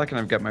Jeff Cadlick, and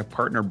I've got my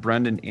partner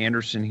Brendan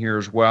Anderson here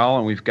as well.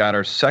 And we've got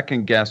our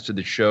second guest of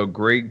the show,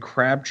 Greg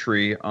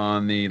Crabtree,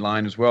 on the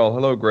line as well.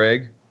 Hello,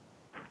 Greg.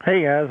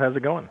 Hey, guys. How's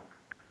it going?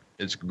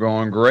 It's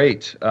going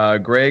great.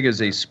 Greg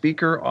is a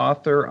speaker,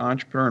 author,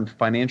 entrepreneur, and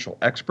financial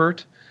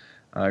expert.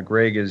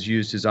 Greg has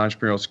used his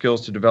entrepreneurial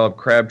skills to develop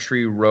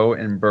Crabtree, Rowe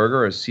 &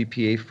 Berger, a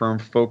CPA firm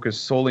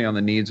focused solely on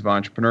the needs of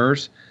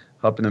entrepreneurs,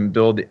 helping them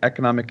build the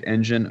economic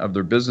engine of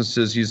their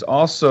businesses. He's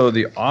also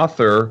the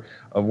author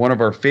of one of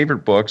our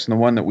favorite books, and the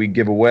one that we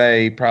give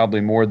away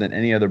probably more than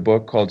any other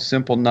book, called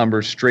Simple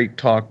Numbers, Straight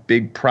Talk,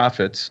 Big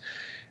Profits.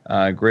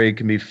 Greg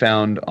can be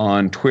found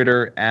on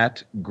Twitter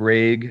at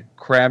Greg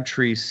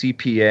Crabtree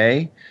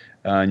CPA,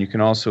 and you can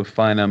also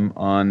find him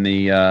on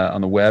the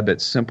web at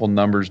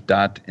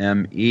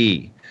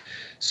simplenumbers.me.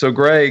 So,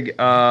 Greg,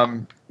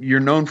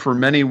 you're known for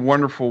many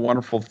wonderful,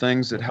 wonderful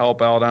things that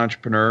help out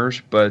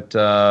entrepreneurs, but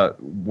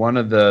one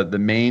of the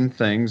main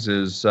things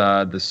is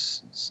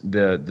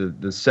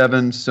the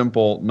 7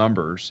 simple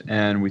numbers.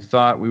 And we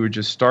thought we would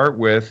just start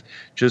with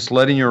just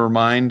letting you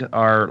remind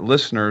our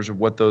listeners of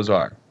what those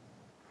are.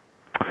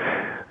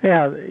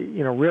 Yeah,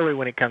 really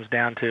when it comes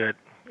down to it,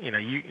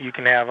 you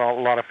can have a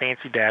lot of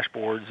fancy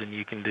dashboards and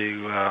you can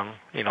do,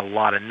 a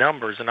lot of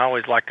numbers. And I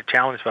always like to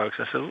challenge folks.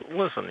 I said,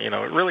 listen, it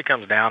really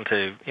comes down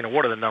to,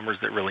 what are the numbers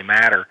that really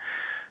matter?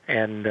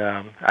 And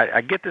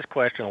I get this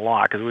question a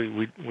lot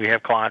because we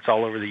have clients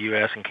all over the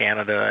U.S. and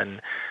Canada,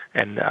 and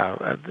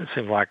it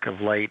seems like of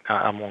late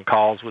I'm on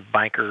calls with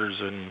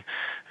bankers and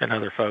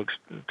other folks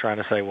trying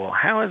to say, well,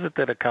 how is it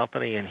that a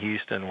company in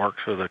Houston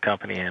works with a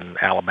company in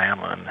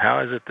Alabama? And how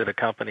is it that a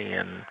company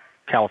in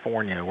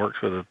California works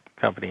with a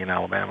company in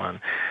Alabama? And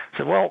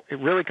so, well, it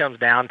really comes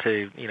down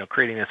to,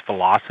 creating this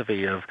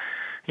philosophy of,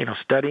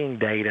 studying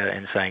data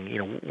and saying,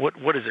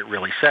 what does it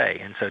really say?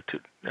 And so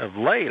of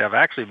late, I've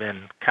actually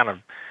been kind of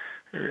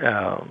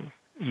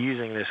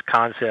using this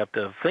concept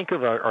of think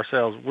of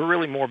ourselves, we're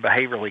really more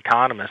behavioral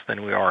economists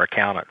than we are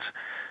accountants.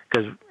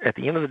 Because at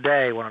the end of the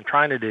day, what I'm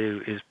trying to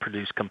do is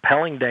produce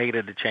compelling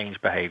data to change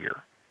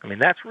behavior. I mean,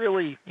 that's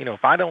really,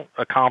 if I don't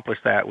accomplish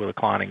that with a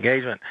client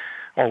engagement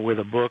or with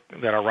a book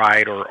that I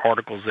write or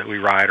articles that we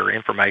write or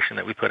information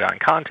that we put out in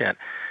content,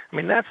 I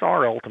mean, that's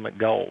our ultimate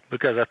goal,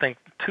 because I think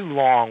too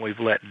long we've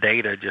let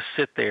data just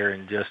sit there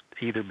and just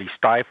either be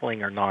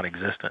stifling or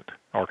non-existent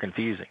or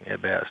confusing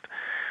at best.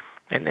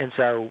 And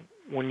so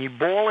when you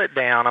boil it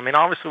down, I mean,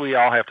 obviously we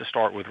all have to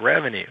start with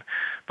revenue,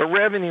 but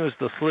revenue is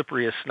the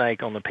slipperiest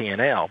snake on the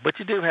P&L, but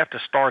you do have to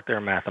start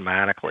there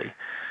mathematically.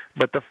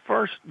 But the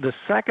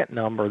second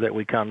number that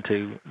we come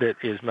to that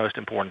is most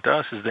important to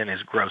us is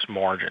gross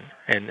margin.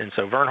 And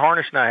so Vern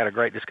Harnish and I had a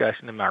great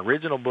discussion in my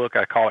original book.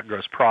 I call it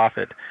gross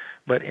profit.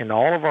 But in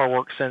all of our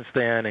work since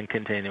then and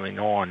continuing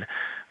on,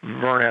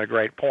 Vern had a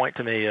great point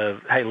to me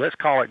of, hey, let's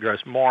call it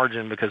gross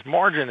margin, because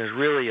margin is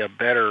really a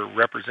better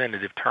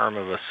representative term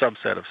of a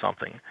subset of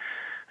something.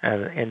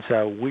 And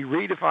so we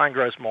redefine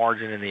gross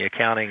margin in the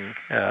accounting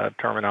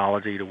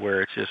terminology to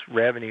where it's just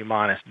revenue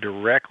minus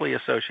directly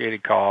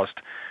associated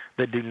cost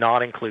that do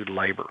not include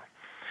labor.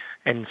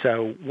 And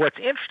so what's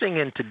interesting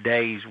in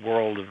today's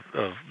world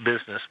of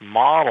business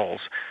models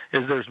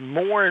is there's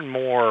more and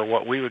more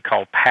what we would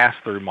call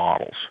pass-through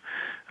models.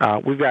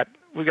 We've got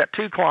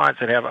 2 clients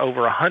that have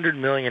over $100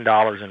 million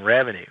in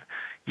revenue,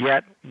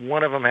 yet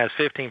one of them has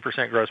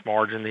 15% gross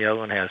margin, the other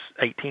one has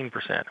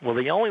 18%. Well,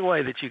 the only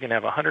way that you can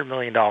have a $100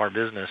 million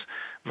business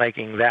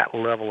making that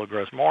level of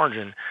gross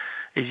margin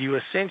is you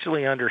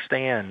essentially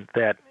understand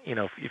that,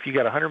 if you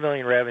got $100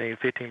 million revenue,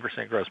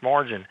 15% gross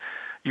margin,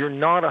 you're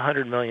not a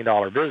 $100 million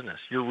business.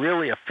 You're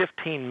really a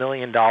 $15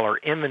 million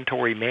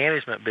inventory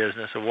management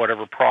business of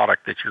whatever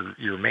product that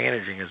you're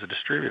managing as a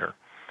distributor.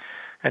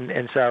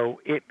 And so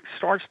it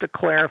starts to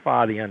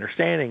clarify the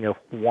understanding of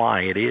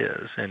why it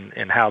is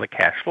and how the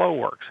cash flow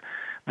works.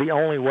 The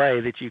only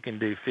way that you can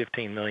do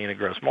 $15 million of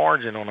gross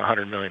margin on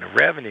 $100 million of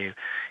revenue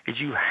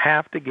is you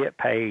have to get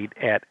paid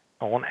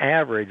on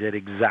average at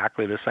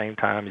exactly the same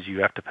time as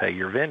you have to pay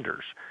your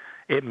vendors.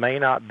 It may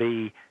not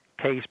be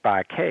case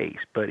by case,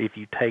 but if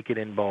you take it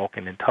in bulk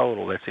and in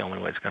total, that's the only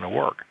way it's going to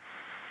work.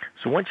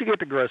 So once you get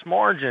to gross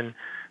margin,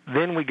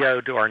 then we go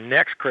to our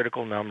next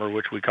critical number,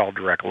 which we call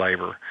direct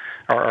labor,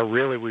 or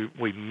really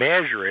we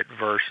measure it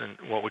versus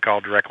what we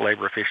call direct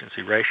labor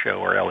efficiency ratio,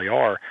 or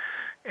LER,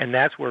 and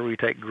that's where we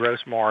take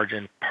gross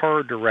margin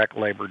per direct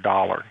labor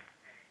dollar.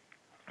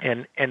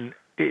 And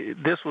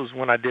this was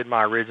when I did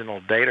my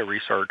original data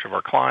research of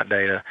our client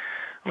data.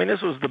 I mean,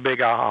 this was the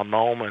big aha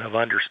moment of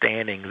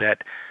understanding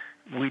that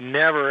we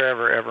never,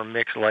 ever, ever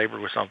mix labor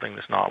with something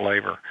that's not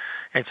labor.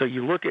 And so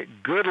you look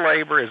at good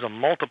labor as a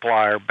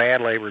multiplier,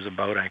 bad labor as a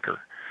boat anchor.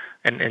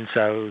 And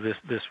so this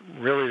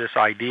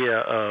idea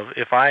of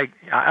if I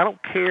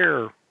don't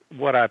care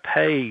what I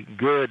pay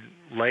good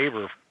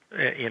labor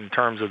in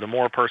terms of the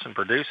more a person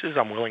produces,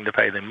 I'm willing to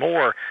pay them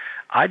more.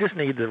 I just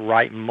need the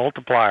right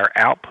multiplier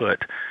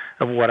output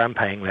of what I'm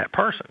paying that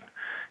person.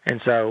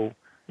 And so,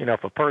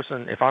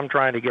 if I'm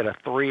trying to get a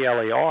 3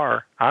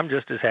 LER, I'm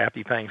just as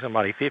happy paying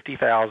somebody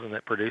 $50,000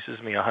 that produces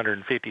me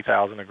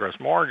 $150,000 of gross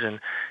margin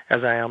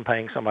as I am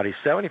paying somebody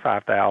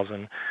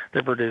 $75,000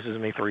 that produces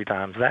me 3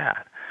 times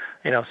that.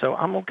 So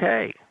I'm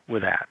okay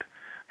with that.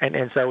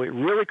 And so it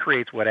really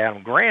creates what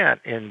Adam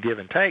Grant in Give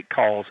and Take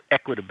calls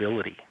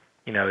equitability.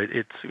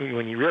 It's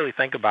when you really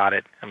think about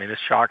it, I mean, this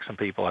shocks some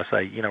people. I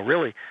say,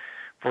 really,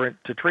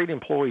 to treat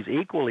employees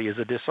equally is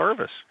a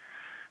disservice,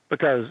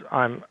 because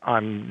I'm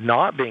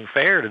not being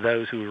fair to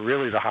those who are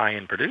really the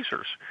high-end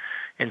producers.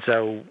 And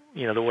so,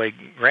 the way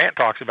Grant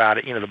talks about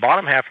it, the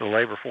bottom half of the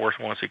labor force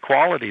wants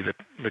equality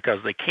because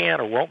they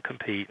can't or won't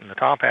compete, and the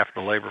top half of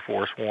the labor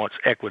force wants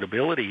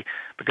equitability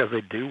because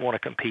they do want to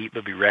compete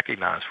but be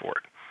recognized for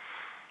it.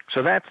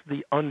 So that's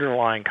the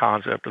underlying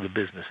concept of the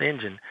business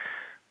engine.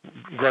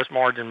 Gross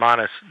margin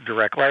minus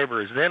direct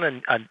labor is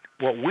then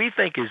what we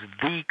think is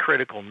the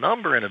critical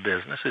number in a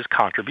business is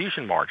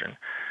contribution margin.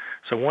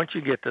 So once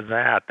you get to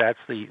that, that's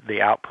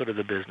the output of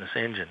the business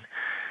engine.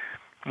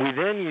 We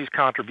then use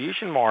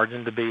contribution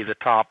margin to be the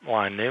top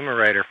line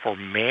numerator for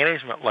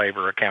management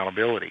labor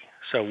accountability.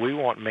 So we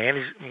want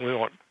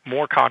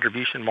more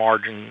contribution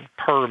margin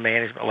per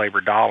management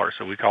labor dollar.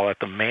 So we call that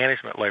the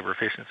management labor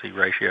efficiency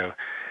ratio.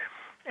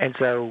 And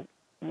so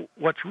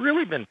what's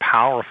really been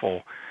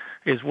powerful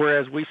is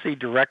whereas we see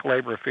direct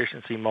labor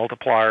efficiency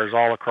multipliers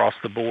all across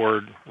the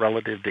board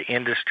relative to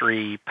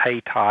industry,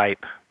 pay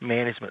type,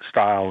 management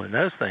style, and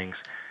those things,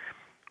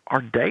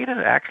 our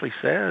data actually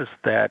says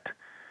that,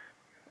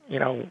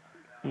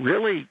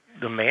 really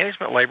the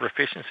management labor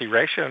efficiency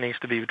ratio needs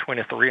to be between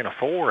a 3 and a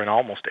 4 in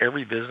almost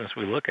every business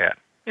we look at.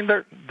 And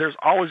there's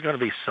always going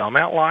to be some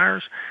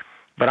outliers,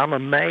 but I'm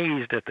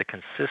amazed at the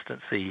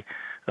consistency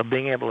of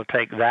being able to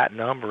take that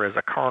number as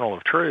a kernel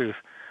of truth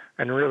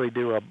and really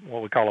do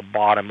what we call a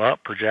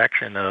bottom-up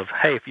projection of,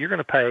 hey, if you're going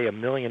to pay $1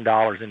 million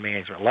in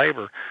management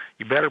labor,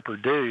 you better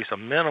produce a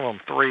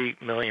minimum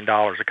 $3 million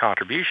of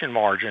contribution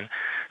margin.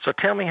 So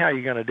tell me how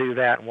you're going to do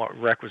that and what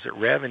requisite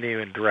revenue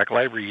and direct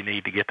labor you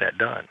need to get that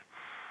done.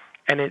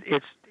 And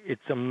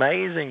it's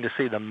amazing to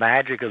see the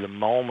magic of the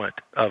moment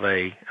of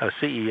a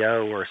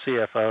CEO or a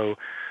CFO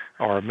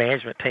or a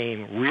management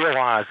team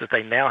realize that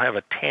they now have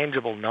a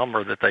tangible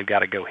number that they've got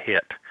to go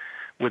hit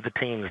with the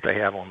team that they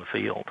have on the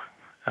field.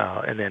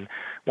 And then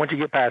once you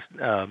get past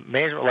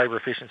management labor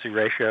efficiency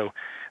ratio,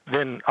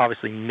 then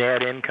obviously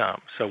net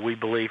income. So we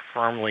believe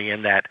firmly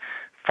in that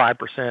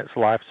 5% is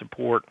life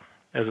support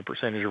as a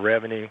percentage of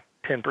revenue,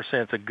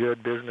 10% is a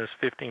good business,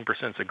 15%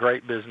 is a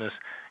great business.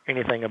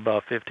 Anything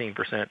above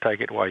 15%, take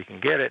it while you can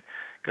get it,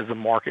 because the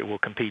market will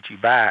compete you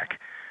back.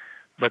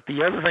 But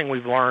the other thing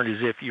we've learned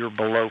is if you're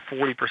below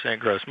 40%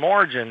 gross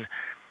margin,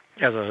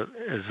 as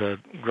a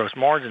gross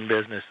margin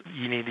business,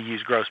 you need to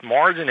use gross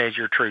margin as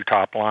your true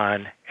top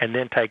line and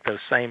then take those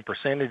same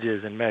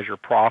percentages and measure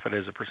profit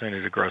as a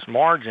percentage of gross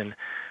margin,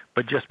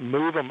 but just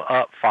move them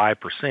up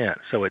 5%.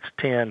 So it's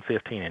 10,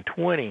 15, and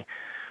 20,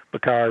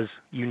 because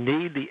you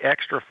need the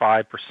extra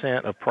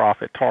 5% of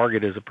profit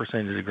target as a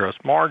percentage of gross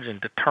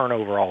margin to turn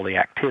over all the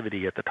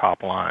activity at the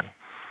top line.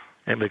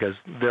 And because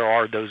there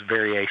are those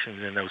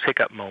variations and those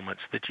hiccup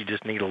moments that you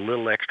just need a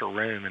little extra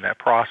room in that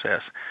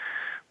process.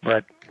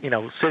 But,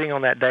 sitting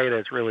on that data,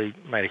 it's really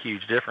made a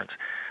huge difference.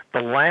 The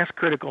last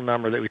critical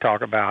number that we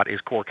talk about is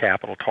core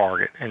capital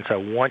target. And so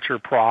once you're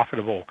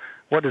profitable,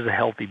 what does a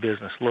healthy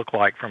business look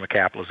like from a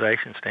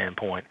capitalization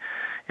standpoint?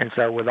 And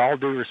so with all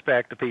due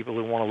respect to people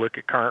who want to look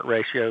at current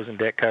ratios and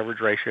debt coverage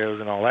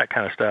ratios and all that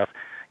kind of stuff,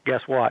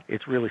 guess what?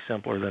 It's really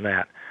simpler than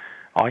that.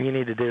 All you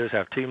need to do is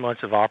have 2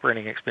 months of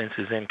operating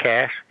expenses in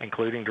cash,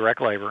 including direct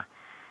labor,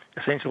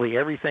 essentially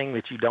everything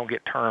that you don't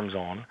get terms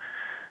on.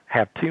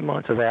 Have 2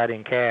 months of that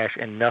in cash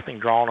and nothing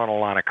drawn on a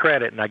line of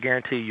credit, and I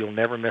guarantee you'll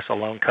never miss a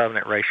loan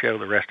covenant ratio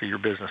the rest of your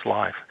business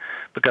life,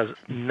 because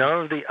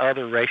none of the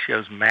other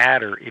ratios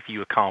matter if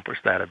you accomplish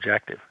that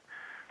objective.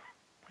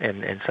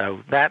 And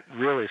so that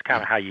really is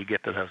kind of how you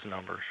get to those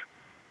numbers.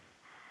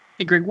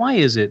 Hey, Greg, why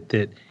is it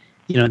that,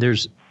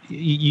 there's,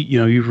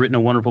 you've written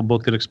a wonderful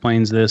book that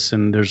explains this,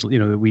 and there's,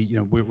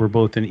 we're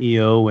both in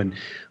EO, and,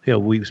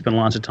 we've spent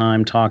lots of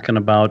time talking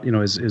about,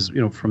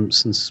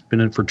 since been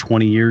in for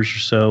 20 years or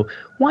so.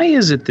 Why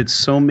is it that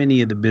so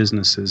many of the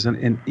businesses,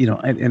 and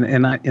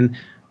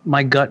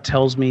my gut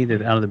tells me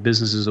that out of the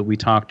businesses that we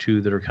talk to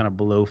that are kind of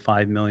below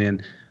 5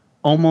 million,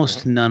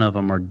 almost none of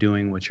them are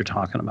doing what you're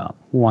talking about.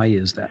 Why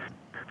is that?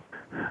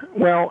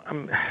 Well,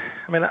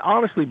 I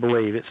honestly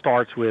believe it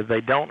starts with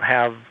they don't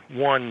have,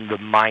 the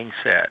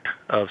mindset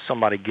of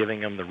somebody giving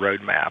them the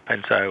roadmap.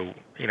 And so,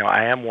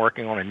 I am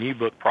working on a new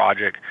book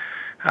project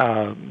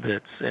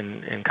that's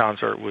in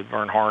concert with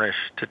Vern Harnish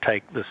to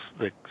take the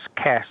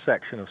cash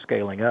section of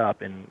Scaling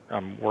Up. And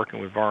I'm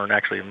working with Vern.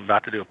 Actually, I'm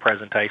about to do a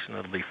presentation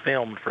that'll be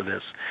filmed for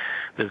this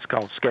that's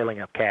called Scaling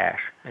Up Cash.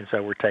 And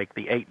so we take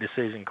the 8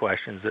 decision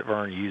questions that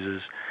Vern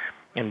uses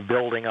and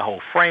building a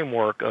whole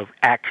framework of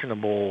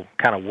actionable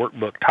kind of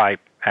workbook type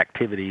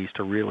activities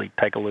to really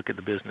take a look at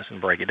the business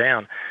and break it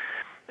down.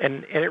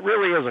 And it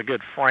really is a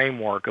good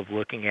framework of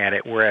looking at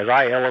it, whereas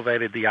I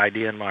elevated the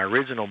idea in my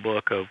original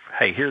book of,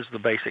 hey, here's the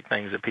basic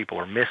things that people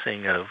are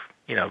missing of,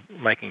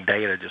 making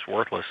data just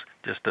worthless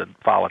just to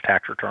file a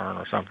tax return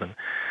or something.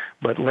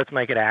 But let's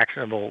make it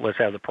actionable. Let's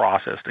have the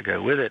process to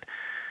go with it.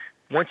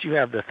 Once you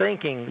have the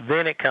thinking,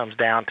 then it comes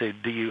down to,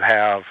 do you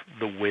have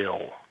the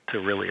will to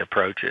really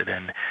approach it?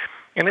 And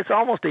it's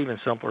almost even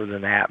simpler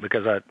than that,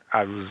 because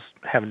I was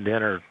having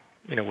dinner,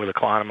 with a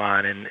client of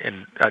mine,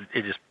 and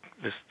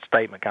this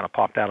statement kind of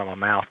popped out of my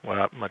mouth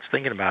without much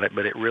thinking about it,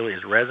 but it really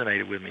has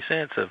resonated with me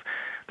since, of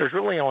there's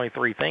really only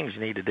three things you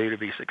need to do to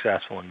be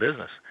successful in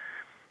business.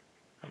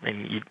 I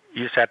mean, you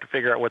just have to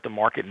figure out what the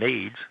market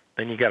needs,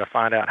 then you got to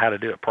find out how to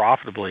do it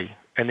profitably,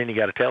 and then you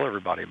got to tell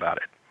everybody about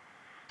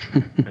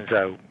it. And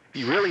so if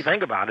you really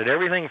think about it,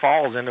 everything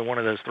falls into one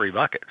of those three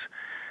buckets.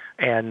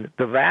 And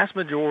the vast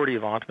majority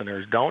of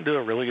entrepreneurs don't do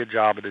a really good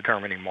job of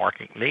determining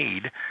market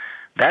need.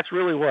 That's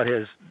really what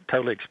has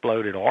totally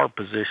exploded our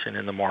position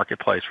in the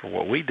marketplace for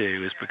what we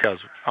do, is because,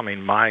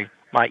 my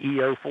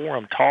EO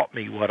forum taught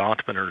me what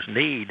entrepreneurs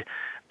need.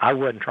 I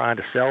wasn't trying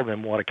to sell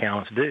them what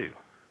accountants do.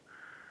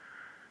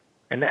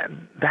 And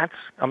that's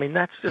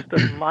just a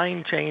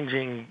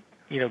mind-changing,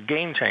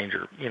 game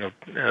changer,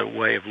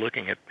 way of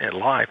looking at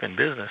life and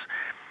business.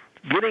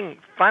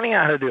 Finding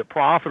out how to do it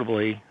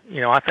profitably,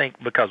 I think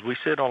because we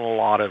sit on a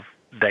lot of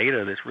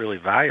data that's really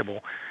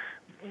valuable,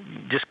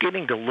 just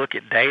getting to look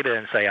at data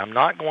and say, I'm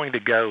not going to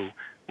go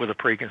with a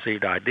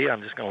preconceived idea,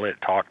 I'm just going to let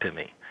it talk to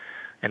me.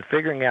 And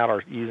figuring out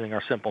using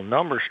our simple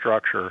number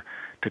structure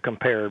to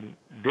compare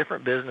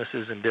different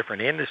businesses in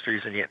different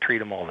industries and yet treat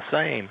them all the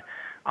same,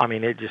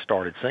 it just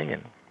started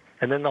singing.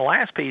 And then the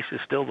last piece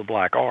is still the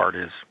black art,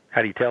 is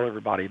how do you tell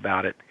everybody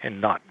about it and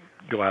not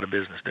go out of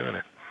business doing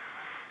it?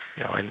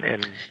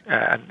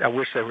 I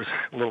wish there was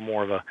a little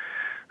more of a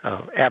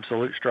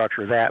absolute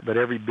structure of that, but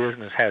every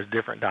business has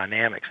different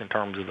dynamics in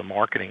terms of the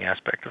marketing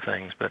aspect of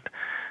things. But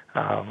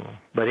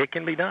it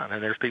can be done,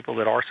 and there's people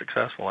that are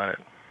successful at it.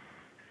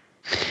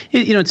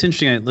 It's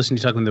interesting. I listened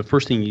to you talking. The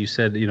first thing you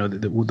said,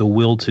 the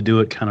will to do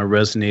it kind of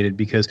resonated,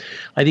 because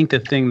I think the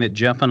thing that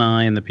Jeff and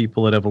I and the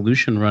people at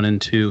Evolution run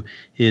into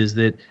is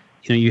that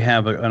you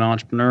have an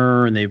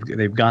entrepreneur and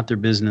they've got their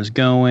business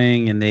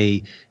going and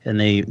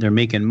they're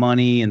making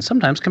money, and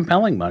sometimes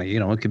compelling money.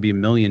 It could be $1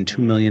 million, $2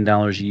 million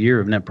a year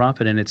of net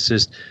profit, and it's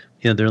just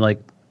they're like,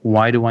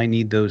 why do I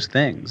need those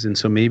things? And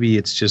so maybe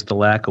it's just the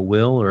lack of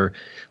will,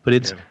 but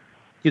it's. Yeah.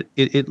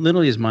 It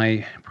literally is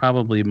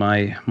probably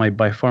my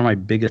by far my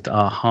biggest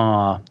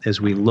aha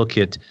as we look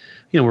at,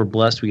 we're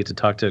blessed. We get to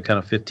talk to kind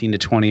of 15 to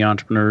 20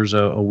 entrepreneurs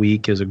a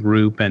week as a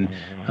group, and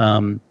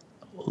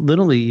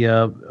literally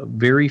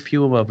very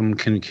few of them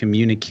can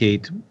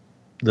communicate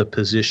the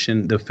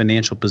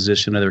financial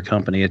position of their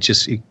company.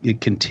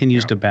 It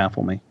continues to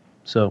baffle me.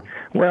 So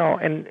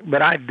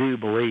but I do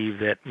believe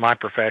that my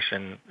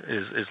profession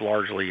is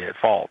largely at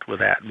fault with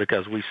that,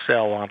 because we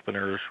sell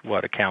entrepreneurs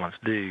what accountants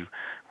do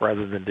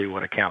rather than do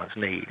what accountants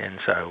need. And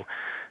so,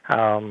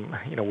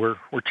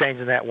 we're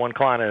changing that one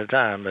client at a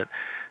time. But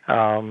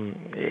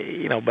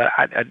but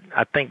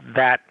I think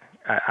that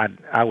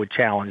I would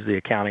challenge the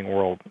accounting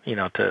world,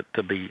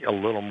 to be a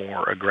little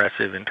more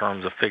aggressive in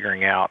terms of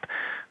figuring out,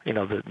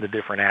 the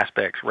different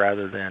aspects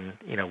rather than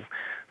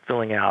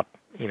filling out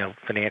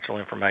financial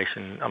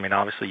information.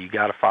 Obviously you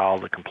got to file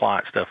the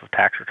compliance stuff of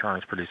tax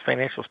returns, produce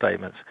financial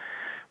statements.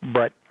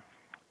 But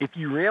if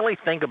you really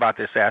think about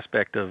this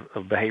aspect of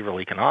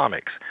behavioral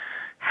economics,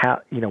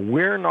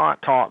 we're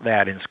not taught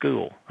that in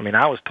school.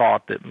 I was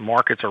taught that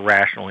markets are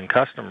rational and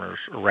customers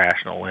are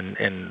rational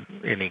in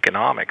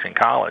economics in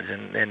college,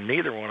 and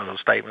neither one of those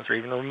statements are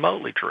even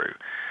remotely true.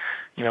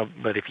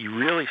 But if you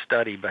really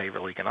study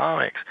behavioral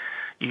economics,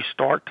 you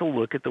start to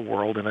look at the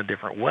world in a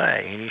different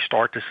way, and you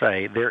start to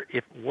say,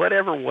 if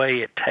whatever way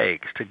it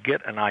takes to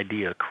get an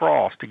idea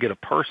across, to get a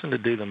person to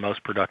do the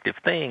most productive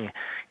thing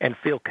and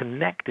feel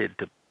connected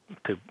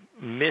to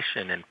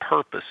mission and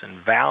purpose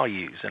and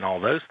values and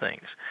all those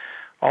things,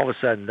 all of a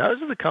sudden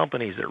those are the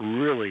companies that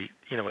really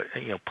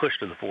push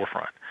to the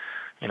forefront.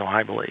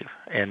 I believe,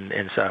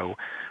 and so,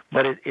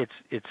 but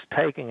it's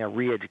taking a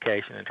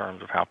re-education in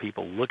terms of how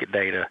people look at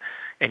data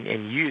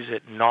and use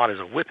it not as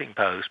a whipping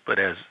post, but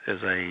as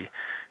a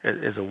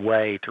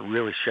way to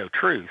really show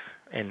truth,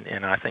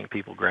 and I think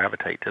people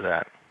gravitate to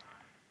that.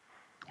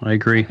 I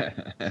agree.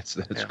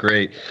 That's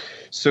great.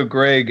 So,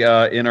 Greg,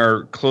 in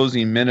our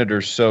closing minute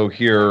or so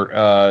here,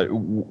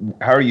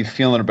 how are you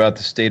feeling about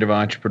the state of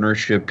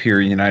entrepreneurship here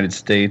in the United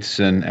States,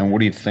 and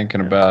what are you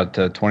thinking about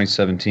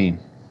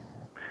 2017?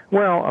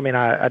 Well,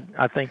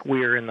 I think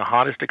we're in the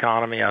hottest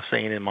economy I've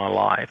seen in my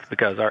life,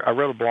 because I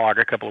wrote a blog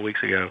a couple of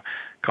weeks ago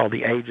called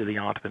The Age of the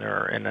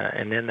Entrepreneur,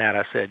 and in that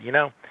I said,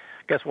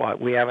 guess what?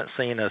 We haven't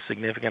seen a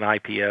significant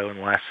IPO in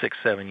the last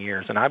 6-7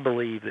 years, and I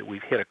believe that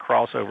we've hit a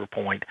crossover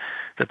point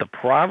that the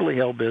privately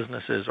held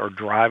businesses are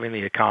driving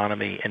the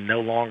economy, and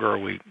no longer are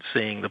we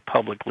seeing the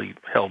publicly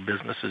held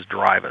businesses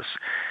drive us.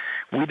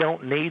 We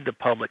don't need the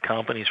public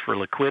companies for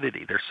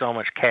liquidity. There's so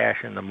much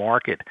cash in the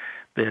market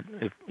that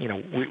if,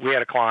 we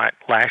had a client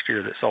last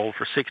year that sold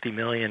for $60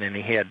 million, and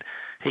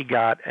he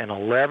got an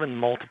 11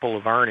 multiple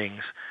of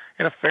earnings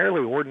in a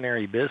fairly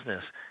ordinary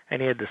business,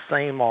 and he had the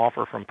same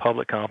offer from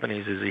public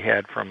companies as he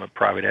had from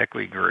private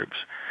equity groups.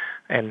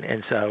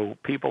 And so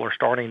people are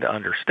starting to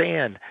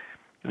understand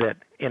that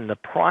in the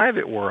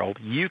private world,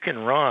 you can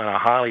run a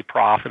highly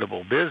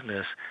profitable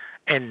business,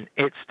 and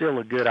it's still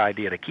a good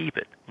idea to keep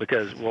it,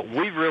 because what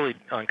we've really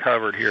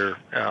uncovered here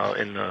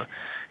in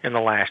the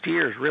last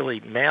year is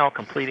really now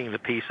completing the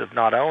piece of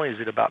not only is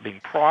it about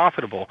being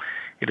profitable,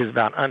 it is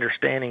about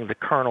understanding the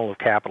kernel of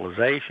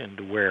capitalization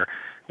to where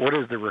what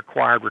is the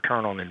required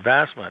return on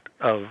investment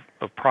of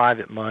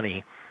private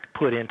money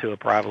put into a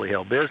privately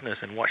held business,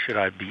 and what should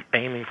I be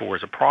aiming for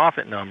as a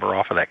profit number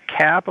off of that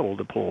capital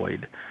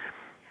deployed,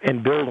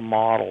 and build a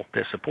model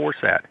that supports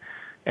that.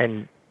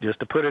 And just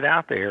to put it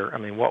out there, I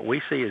mean, what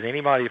we see is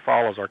anybody who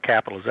follows our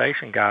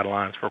capitalization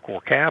guidelines for core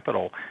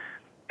capital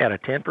at a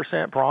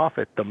 10%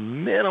 profit, the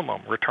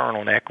minimum return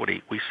on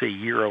equity we see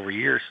year over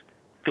year is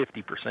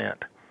 50%,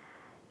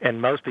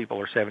 and most people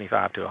are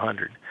 75 to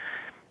 100.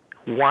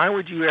 Why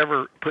would you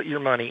ever put your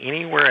money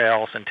anywhere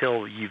else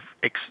until you've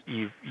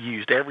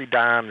used every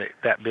dime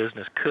that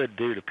business could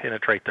do to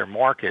penetrate their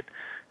market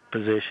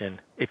position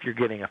if you're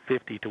getting a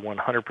 50 to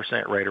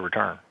 100% rate of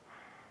return?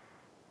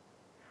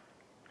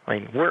 I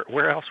mean,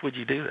 where else would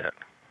you do that?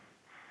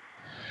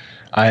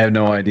 I have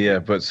no idea,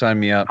 but sign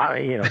me up.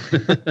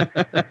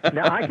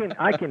 Now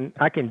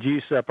I can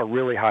juice up a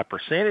really high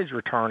percentage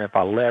return if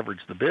I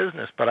leverage the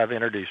business, but I've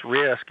introduced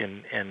risk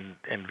and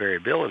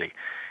variability.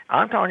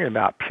 I'm talking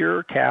about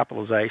pure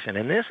capitalization,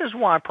 and this is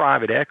why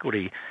private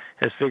equity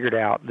has figured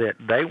out that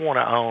they want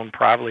to own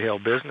privately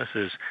held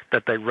businesses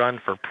that they run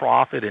for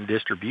profit and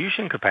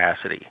distribution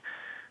capacity,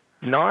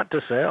 not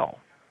to sell.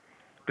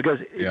 Because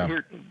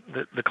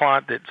the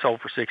client that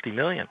sold for $60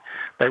 million,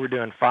 they were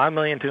doing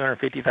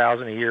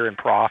 $5,250,000 a year in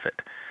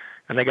profit,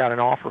 and they got an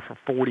offer for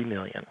 $40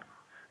 million.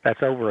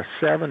 That's over a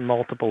 7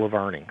 multiple of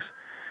earnings,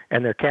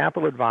 and their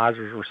capital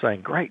advisors were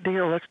saying, "Great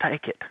deal, let's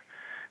take it."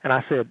 And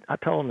I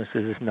told them, this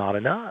is not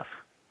enough.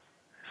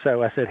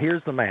 So I said,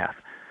 here's the math.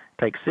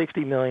 Take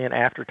 $60 million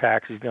after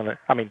tax. Take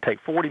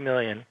 $40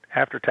 million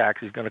after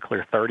tax. He's going to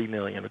clear $30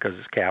 million because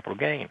it's capital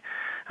gain.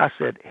 I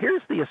said,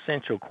 here's the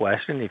essential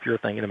question if you're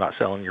thinking about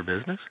selling your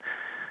business.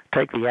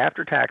 Take the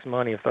after-tax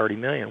money of $30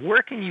 million.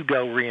 Where can you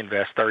go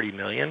reinvest $30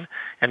 million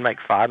and make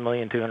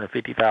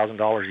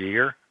 $5,250,000 a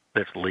year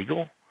that's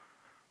legal?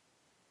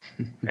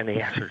 And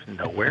the answer is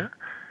nowhere.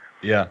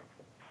 Yeah.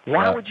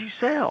 Why would you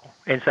sell?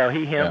 And so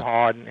he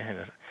hawed, and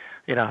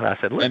I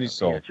said,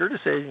 "Listen, it's your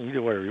decision. You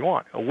do whatever you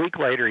want." A week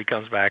later, he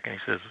comes back and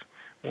he says,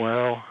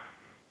 "Well,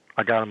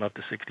 I got him up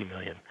to $60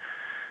 million."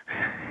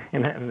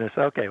 And it's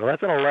okay. Well,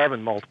 that's an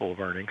 11 multiple of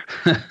earnings.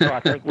 So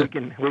I think we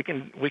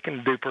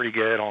can do pretty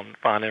good on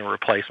finding a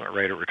replacement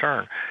rate of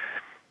return.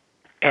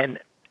 And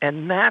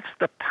that's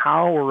the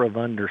power of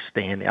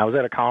understanding. I was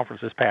at a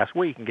conference this past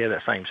week and gave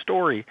that same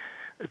story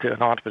to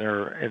an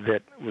entrepreneur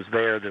that was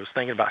there that was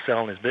thinking about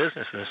selling his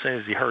business, and as soon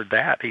as he heard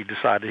that, he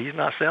decided he's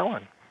not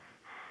selling,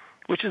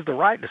 which is the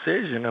right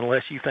decision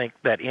unless you think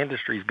that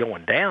industry is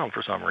going down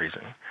for some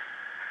reason.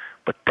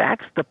 But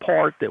that's the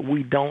part that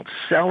we don't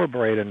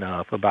celebrate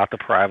enough about the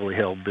privately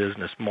held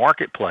business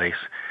marketplace,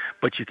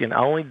 but you can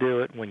only do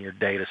it when your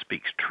data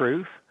speaks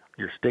truth,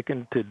 you're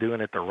sticking to doing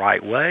it the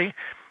right way,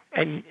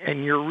 and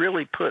you're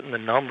really putting the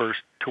numbers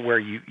to where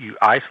you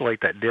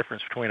isolate that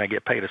difference between I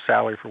get paid a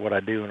salary for what I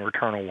do and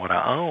return on what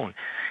I own.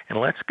 And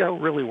let's go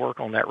really work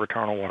on that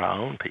return on what I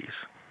own piece.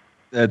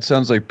 That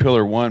sounds like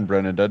pillar one,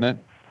 Brendan, doesn't it?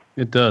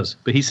 It does.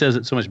 But he says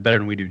it so much better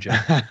than we do, John.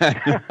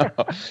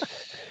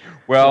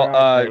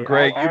 Well,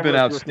 Greg, you've been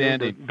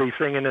outstanding. Be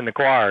singing in the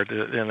choir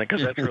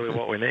because that's really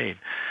what we need.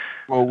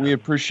 Well, we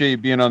appreciate you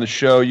being on the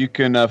show. You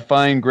can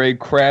find Greg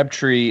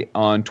Crabtree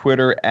on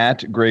Twitter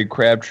at Greg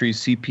Crabtree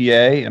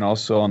CPA, and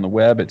also on the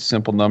web at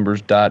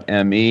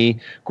simplenumbers.me.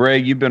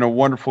 Greg, you've been a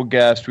wonderful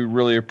guest. We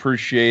really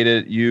appreciate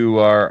it. You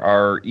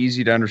are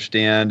easy to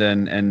understand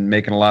and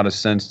making a lot of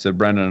sense to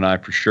Brendan and I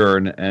for sure,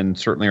 and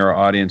certainly our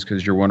audience,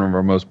 because you're one of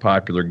our most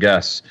popular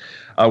guests.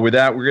 With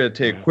that, we're going to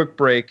take a quick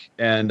break,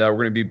 and we're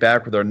going to be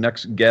back with our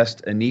next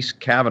guest, Anise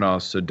Kavanaugh.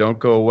 So don't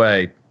go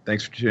away.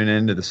 Thanks for tuning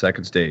in to The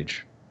Second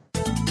Stage.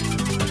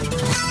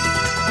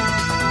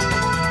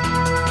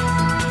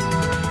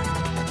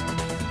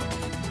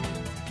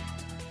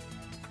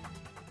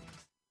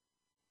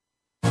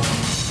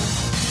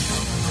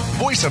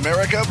 Voice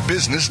America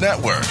Business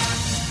Network,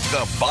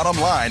 the bottom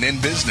line in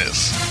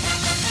business.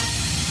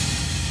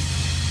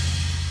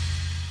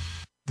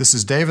 This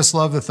is Davis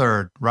Love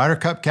III, Ryder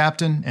Cup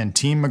captain and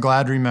Team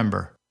McGladrey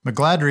member.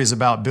 McGladrey is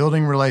about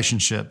building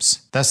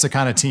relationships. That's the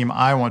kind of team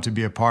I want to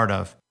be a part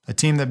of. A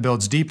team that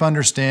builds deep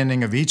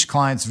understanding of each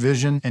client's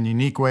vision and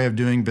unique way of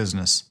doing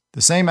business.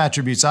 The same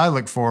attributes I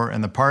look for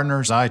in the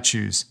partners I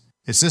choose.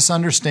 It's this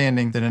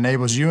understanding that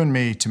enables you and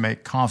me to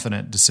make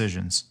confident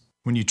decisions.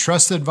 When you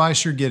trust the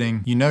advice you're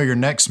getting, you know your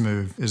next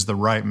move is the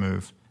right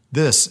move.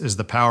 This is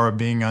the power of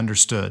being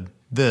understood.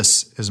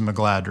 This is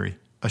McGladrey,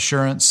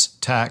 Assurance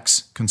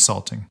Tax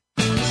Consulting.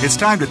 It's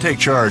time to take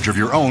charge of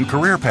your own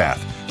career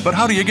path. But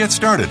how do you get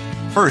started?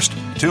 First,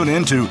 tune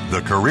in to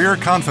The Career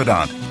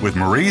Confidant with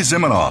Marie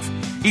Zimenoff.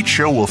 Each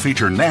show will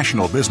feature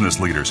national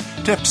business leaders,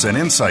 tips and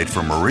insight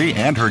from Marie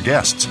and her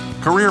guests,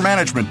 career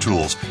management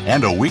tools,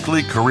 and a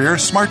weekly career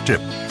smart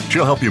tip.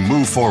 She'll help you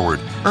move forward,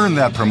 earn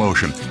that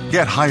promotion,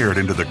 get hired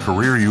into the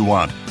career you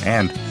want,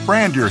 and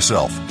brand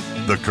yourself.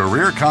 The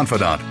Career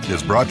Confidant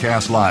is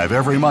broadcast live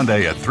every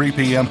Monday at 3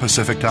 p.m.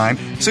 Pacific Time,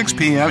 6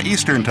 p.m.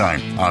 Eastern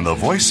Time on the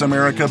Voice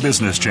America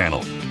Business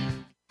Channel.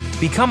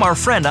 Become our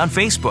friend on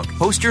Facebook.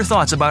 Post your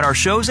thoughts about our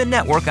shows and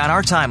network on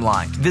our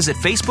timeline. Visit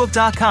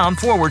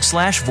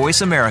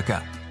facebook.com/Voice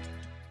America.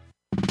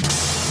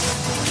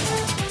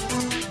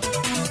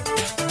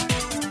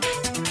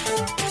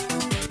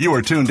 You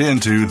are tuned in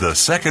to The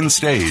Second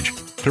Stage.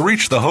 To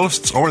reach the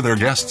hosts or their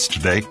guests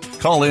today,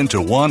 call in to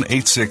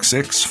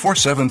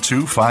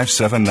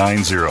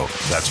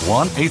 1-866-472-5790. That's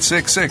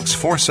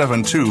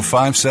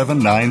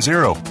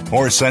 1-866-472-5790.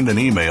 Or send an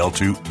email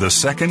to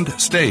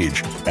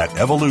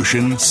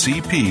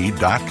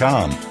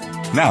thesecondstage@evolutioncp.com.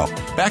 Now,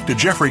 back to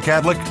Jeffrey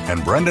Cadlick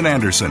and Brendan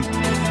Anderson.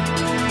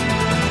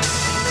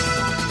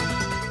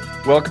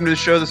 Welcome to the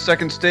show, The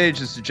Second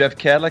Stage. This is Jeff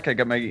Cadlick. I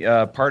got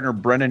my partner,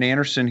 Brendan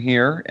Anderson,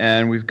 here,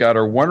 and we've got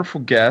our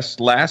wonderful guest,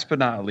 last but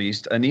not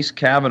least, Anise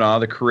Kavanaugh,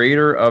 the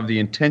creator of the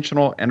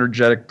Intentional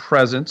Energetic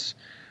Presence.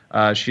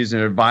 She's an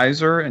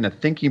advisor and a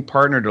thinking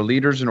partner to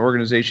leaders and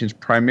organizations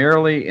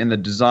primarily in the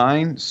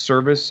design,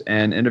 service,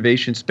 and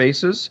innovation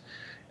spaces.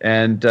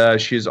 And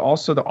she is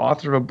also the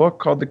author of a book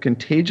called The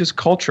Contagious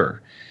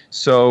Culture.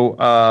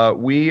 So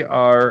we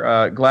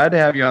are glad to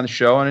have you on the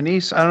show. And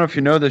Anise, I don't know if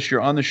you know this, you're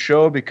on the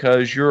show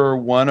because you're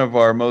one of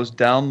our most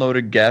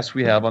downloaded guests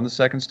we have on The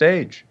Second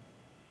Stage.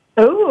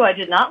 Oh, I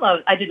did not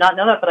know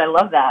that, but I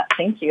love that.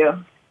 Thank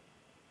you.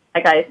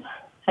 Hi, guys.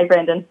 Hi,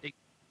 Brandon.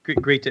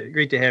 Great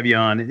to have you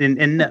on,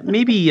 and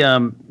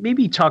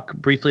maybe talk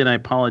briefly. And I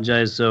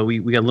apologize, we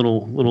got a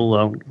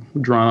little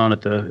drawn on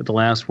at the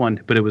last one,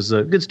 but it was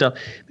good stuff.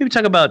 Maybe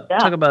talk about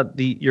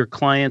your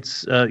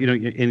clients,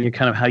 and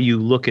kind of how you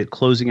look at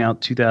closing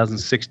out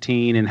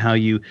 2016, and how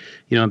you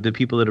the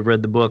people that have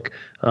read the book.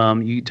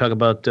 You talk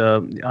about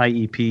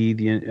IEP,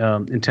 the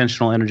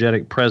Intentional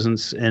Energetic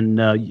Presence, and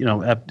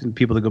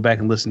people that go back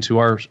and listen to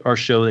our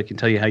show that can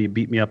tell you how you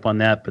beat me up on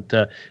that.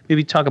 But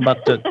maybe talk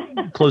about the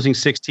closing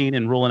 16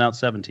 and rolling out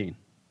 17.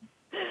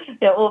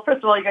 Yeah, well,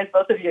 first of all, you guys,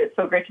 both of you, it's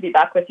so great to be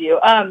back with you.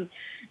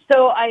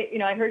 So I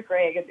heard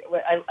Greg.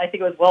 I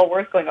think it was well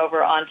worth going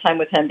over on time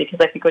with him, because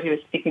I think what he was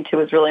speaking to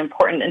was really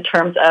important in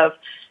terms of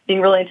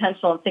being really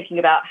intentional and thinking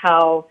about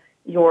how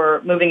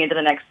you're moving into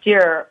the next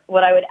year.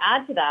 What I would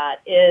add to that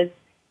is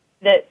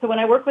that, so when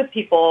I work with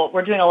people,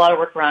 we're doing a lot of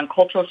work around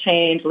cultural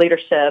change,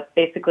 leadership,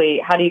 basically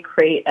how do you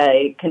create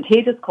a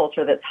contagious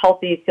culture that's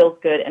healthy, feels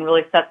good, and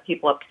really sets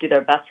people up to do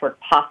their best work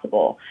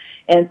possible.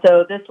 And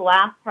so this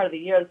last part of the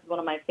year, this is one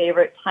of my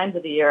favorite times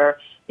of the year,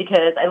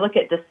 because I look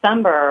at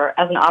December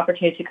as an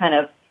opportunity to kind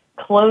of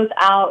close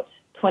out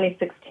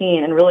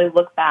 2016 and really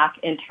look back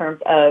in terms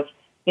of,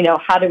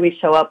 how did we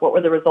show up, what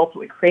were the results that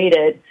we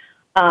created,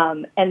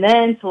 and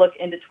then to look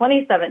into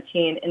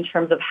 2017 in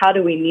terms of how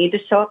do we need to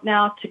show up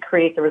now to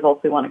create the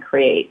results we want to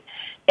create.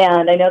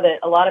 And I know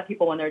that a lot of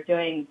people, when they're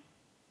doing,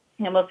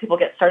 most people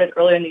get started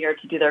earlier in the year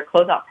to do their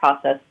closeout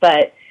process,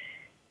 but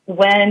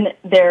when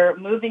they're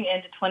moving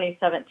into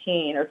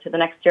 2017 or to the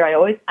next year, I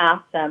always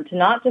ask them to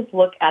not just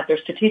look at their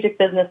strategic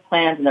business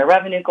plans and their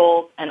revenue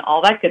goals and all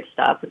that good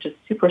stuff, which is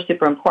super,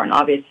 super important,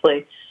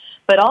 obviously,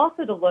 but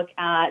also to look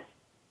at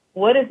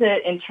what is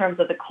it in terms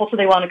of the culture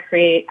they want to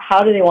create,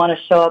 how do they want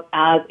to show up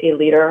as a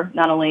leader,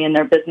 not only in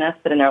their business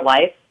but in their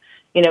life,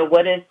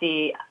 what is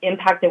the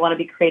impact they want to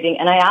be creating.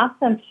 And I ask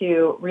them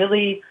to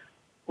really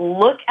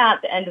look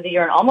at the end of the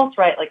year and almost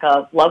write like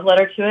a love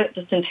letter to it,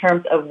 just in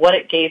terms of what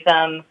it gave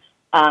them,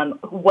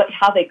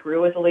 how they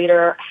grew as a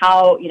leader,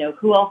 how,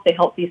 who else they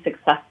helped be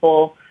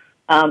successful,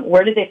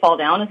 where did they fall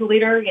down as a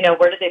leader,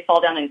 where did they fall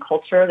down in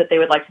culture that they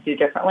would like to do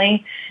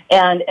differently.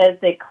 And as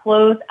they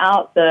close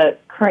out the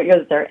current year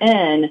that they're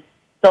in,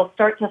 they'll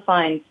start to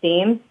find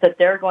themes that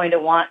they're going to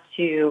want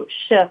to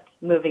shift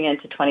moving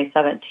into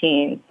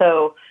 2017.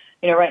 So,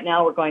 right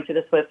now we're going through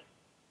this with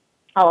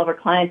all of our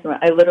clients.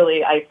 I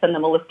send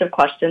them a list of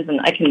questions, and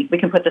we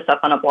can put this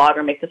up on a blog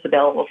or make this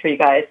available for you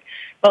guys.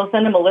 But I'll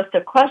send them a list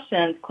of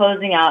questions,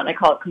 closing out, and I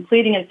call it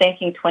completing and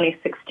thanking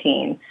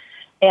 2016.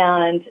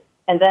 And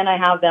then I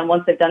have them,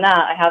 once they've done that,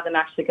 I have them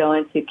actually go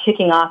into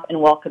kicking off and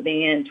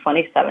welcoming in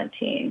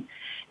 2017.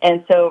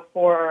 And so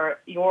for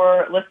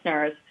your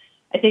listeners,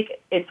 I think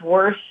it's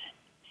worth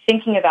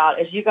thinking about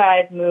as you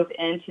guys move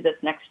into this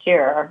next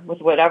year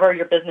with whatever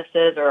your business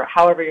is or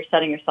however you're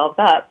setting yourselves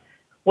up.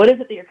 What is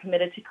it that you're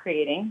committed to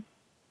creating?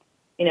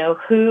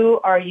 Who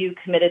are you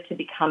committed to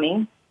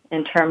becoming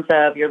in terms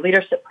of your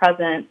leadership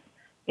presence,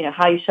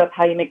 how you show up,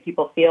 how you make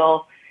people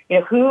feel,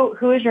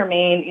 who is your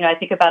main, I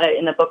think about it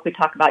in the book, we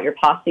talk about your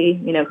posse,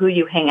 who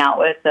you hang out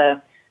with,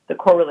 the the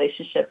core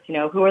relationships.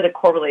 Who are the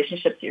core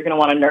relationships that you're going to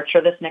want to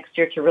nurture this next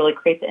year to really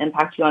create the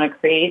impact you want to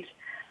create?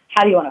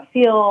 How do you want to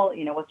feel?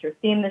 What's your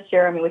theme this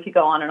year? I mean, we could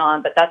go on and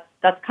on, but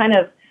that's kind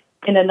of,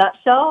 in a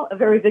nutshell, a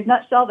very big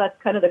nutshell, that's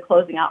kind of the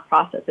closing out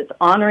process. It's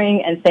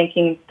honoring and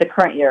thanking the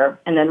current year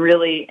and then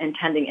really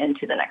intending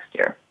into the next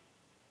year.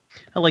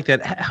 I like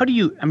that. How do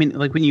you,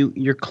 like when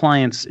your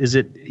clients, is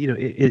it,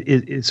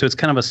 so it's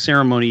kind of a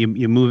ceremony,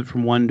 you move it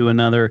from one to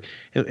another.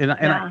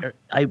 And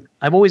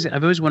I've always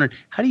wondered,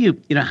 how do you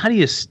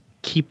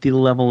keep the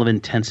level of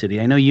intensity?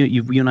 I know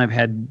you and I've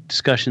had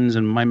discussions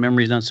and my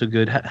memory's not so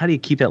good. How do you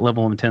keep that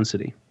level of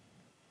intensity?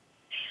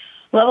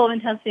 Level of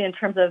intensity in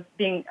terms of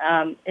being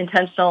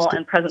intentional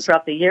and present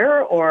throughout the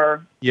year,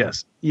 or?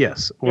 Yes.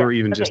 Or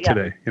even just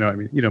today. You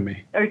know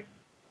me.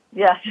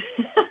 Yeah.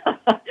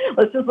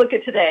 Let's just look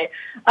at today.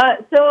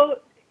 So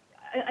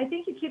I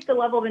think you keep the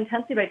level of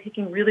intensity by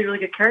taking really, really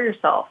good care of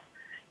yourself.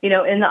 In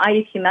the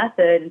IEP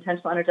method,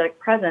 intentional energetic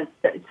presence,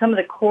 some of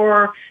the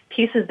core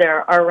pieces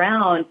there are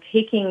around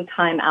taking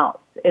time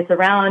out. It's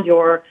around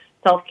your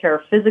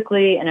self-care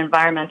physically and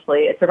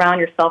environmentally. It's around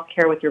your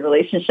self-care with your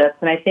relationships.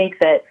 And I think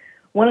that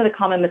one of the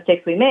common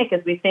mistakes we make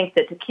is we think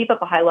that to keep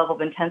up a high level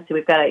of intensity,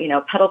 we've got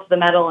to, pedal to the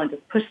metal and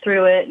just push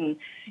through it. And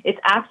it's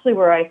actually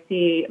where I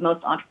see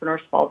most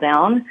entrepreneurs fall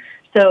down.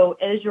 So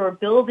as you're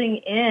building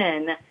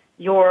in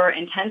your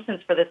intentions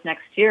for this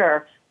next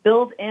year,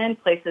 build in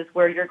places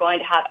where you're going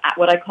to have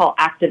what I call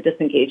active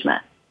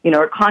disengagement,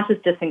 or conscious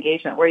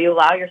disengagement, where you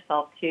allow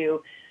yourself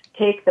to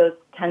take those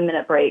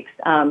 10-minute breaks.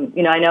 I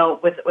know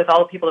with all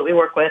the people that we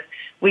work with,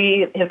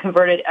 we have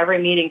converted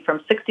every meeting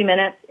from 60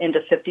 minutes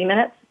into 50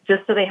 minutes,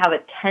 just so they have a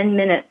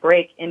 10-minute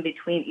break in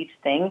between each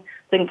thing, so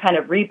they can kind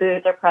of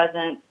reboot their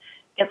presence,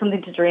 get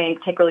something to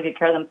drink, take really good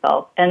care of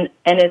themselves. And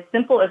as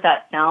simple as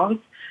that sounds,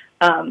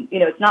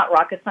 it's not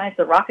rocket science.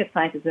 The rocket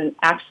science is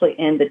actually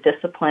in the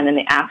discipline and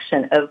the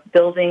action of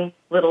building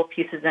little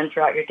pieces in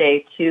throughout your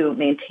day to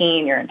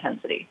maintain your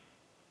intensity.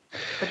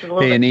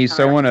 Hey,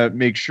 Anise, I want to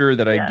make sure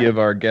that I give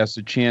our guests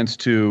a chance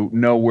to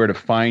know where to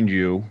find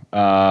you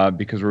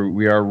because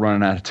we are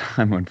running out of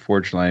time,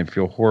 unfortunately. I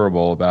feel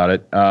horrible about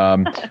it.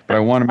 But I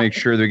want to make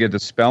sure they get the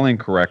spelling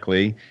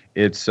correctly.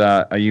 It's you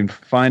can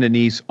find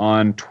Anise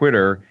on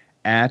Twitter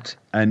at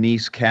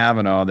Anise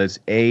Cavanaugh. That's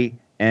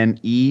ANESECAVANAUGH.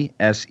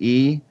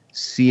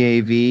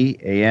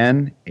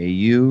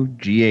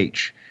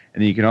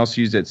 And then you can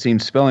also use that same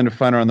spelling to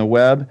find her on the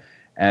web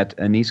at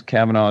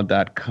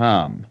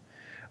anisecavanaugh.com.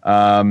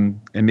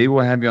 And maybe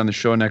we'll have you on the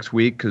show next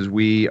week because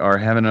we are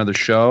having another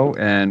show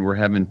and we're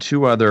having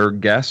two other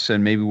guests,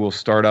 and maybe we'll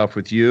start off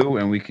with you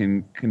and we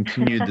can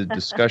continue the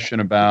discussion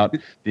about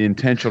the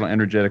intentional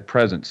energetic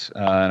presence.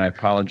 And I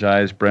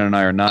apologize, Bren and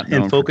I are not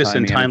known and focus for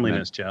and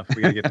timeliness, Jeff.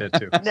 We gotta get that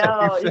too.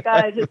 No, you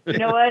guys, you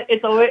know what?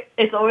 It's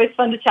always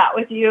fun to chat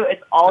with you.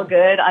 It's all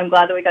good. I'm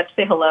glad that we got to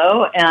say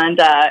hello, and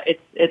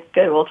it's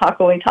good. We'll talk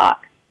when we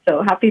talk.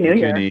 So happy New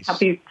Year.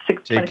 Happy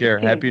Take care.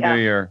 Happy New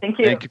Year. Thank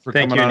you. Thank you for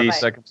coming on the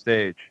Second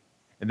Stage.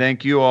 And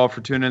thank you all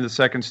for tuning in to the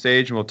Second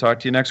Stage, and we'll talk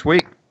to you next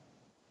week.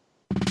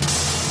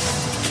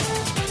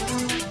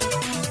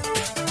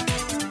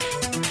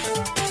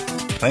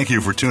 Thank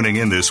you for tuning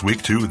in this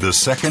week to The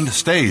Second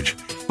Stage.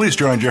 Please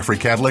join Jeffrey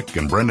Cadlick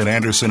and Brendan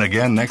Anderson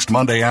again next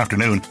Monday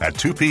afternoon at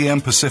 2 p.m.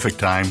 Pacific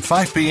Time,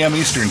 5 p.m.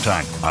 Eastern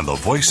Time on the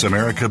Voice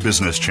America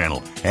Business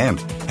Channel. And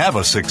have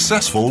a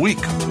successful week.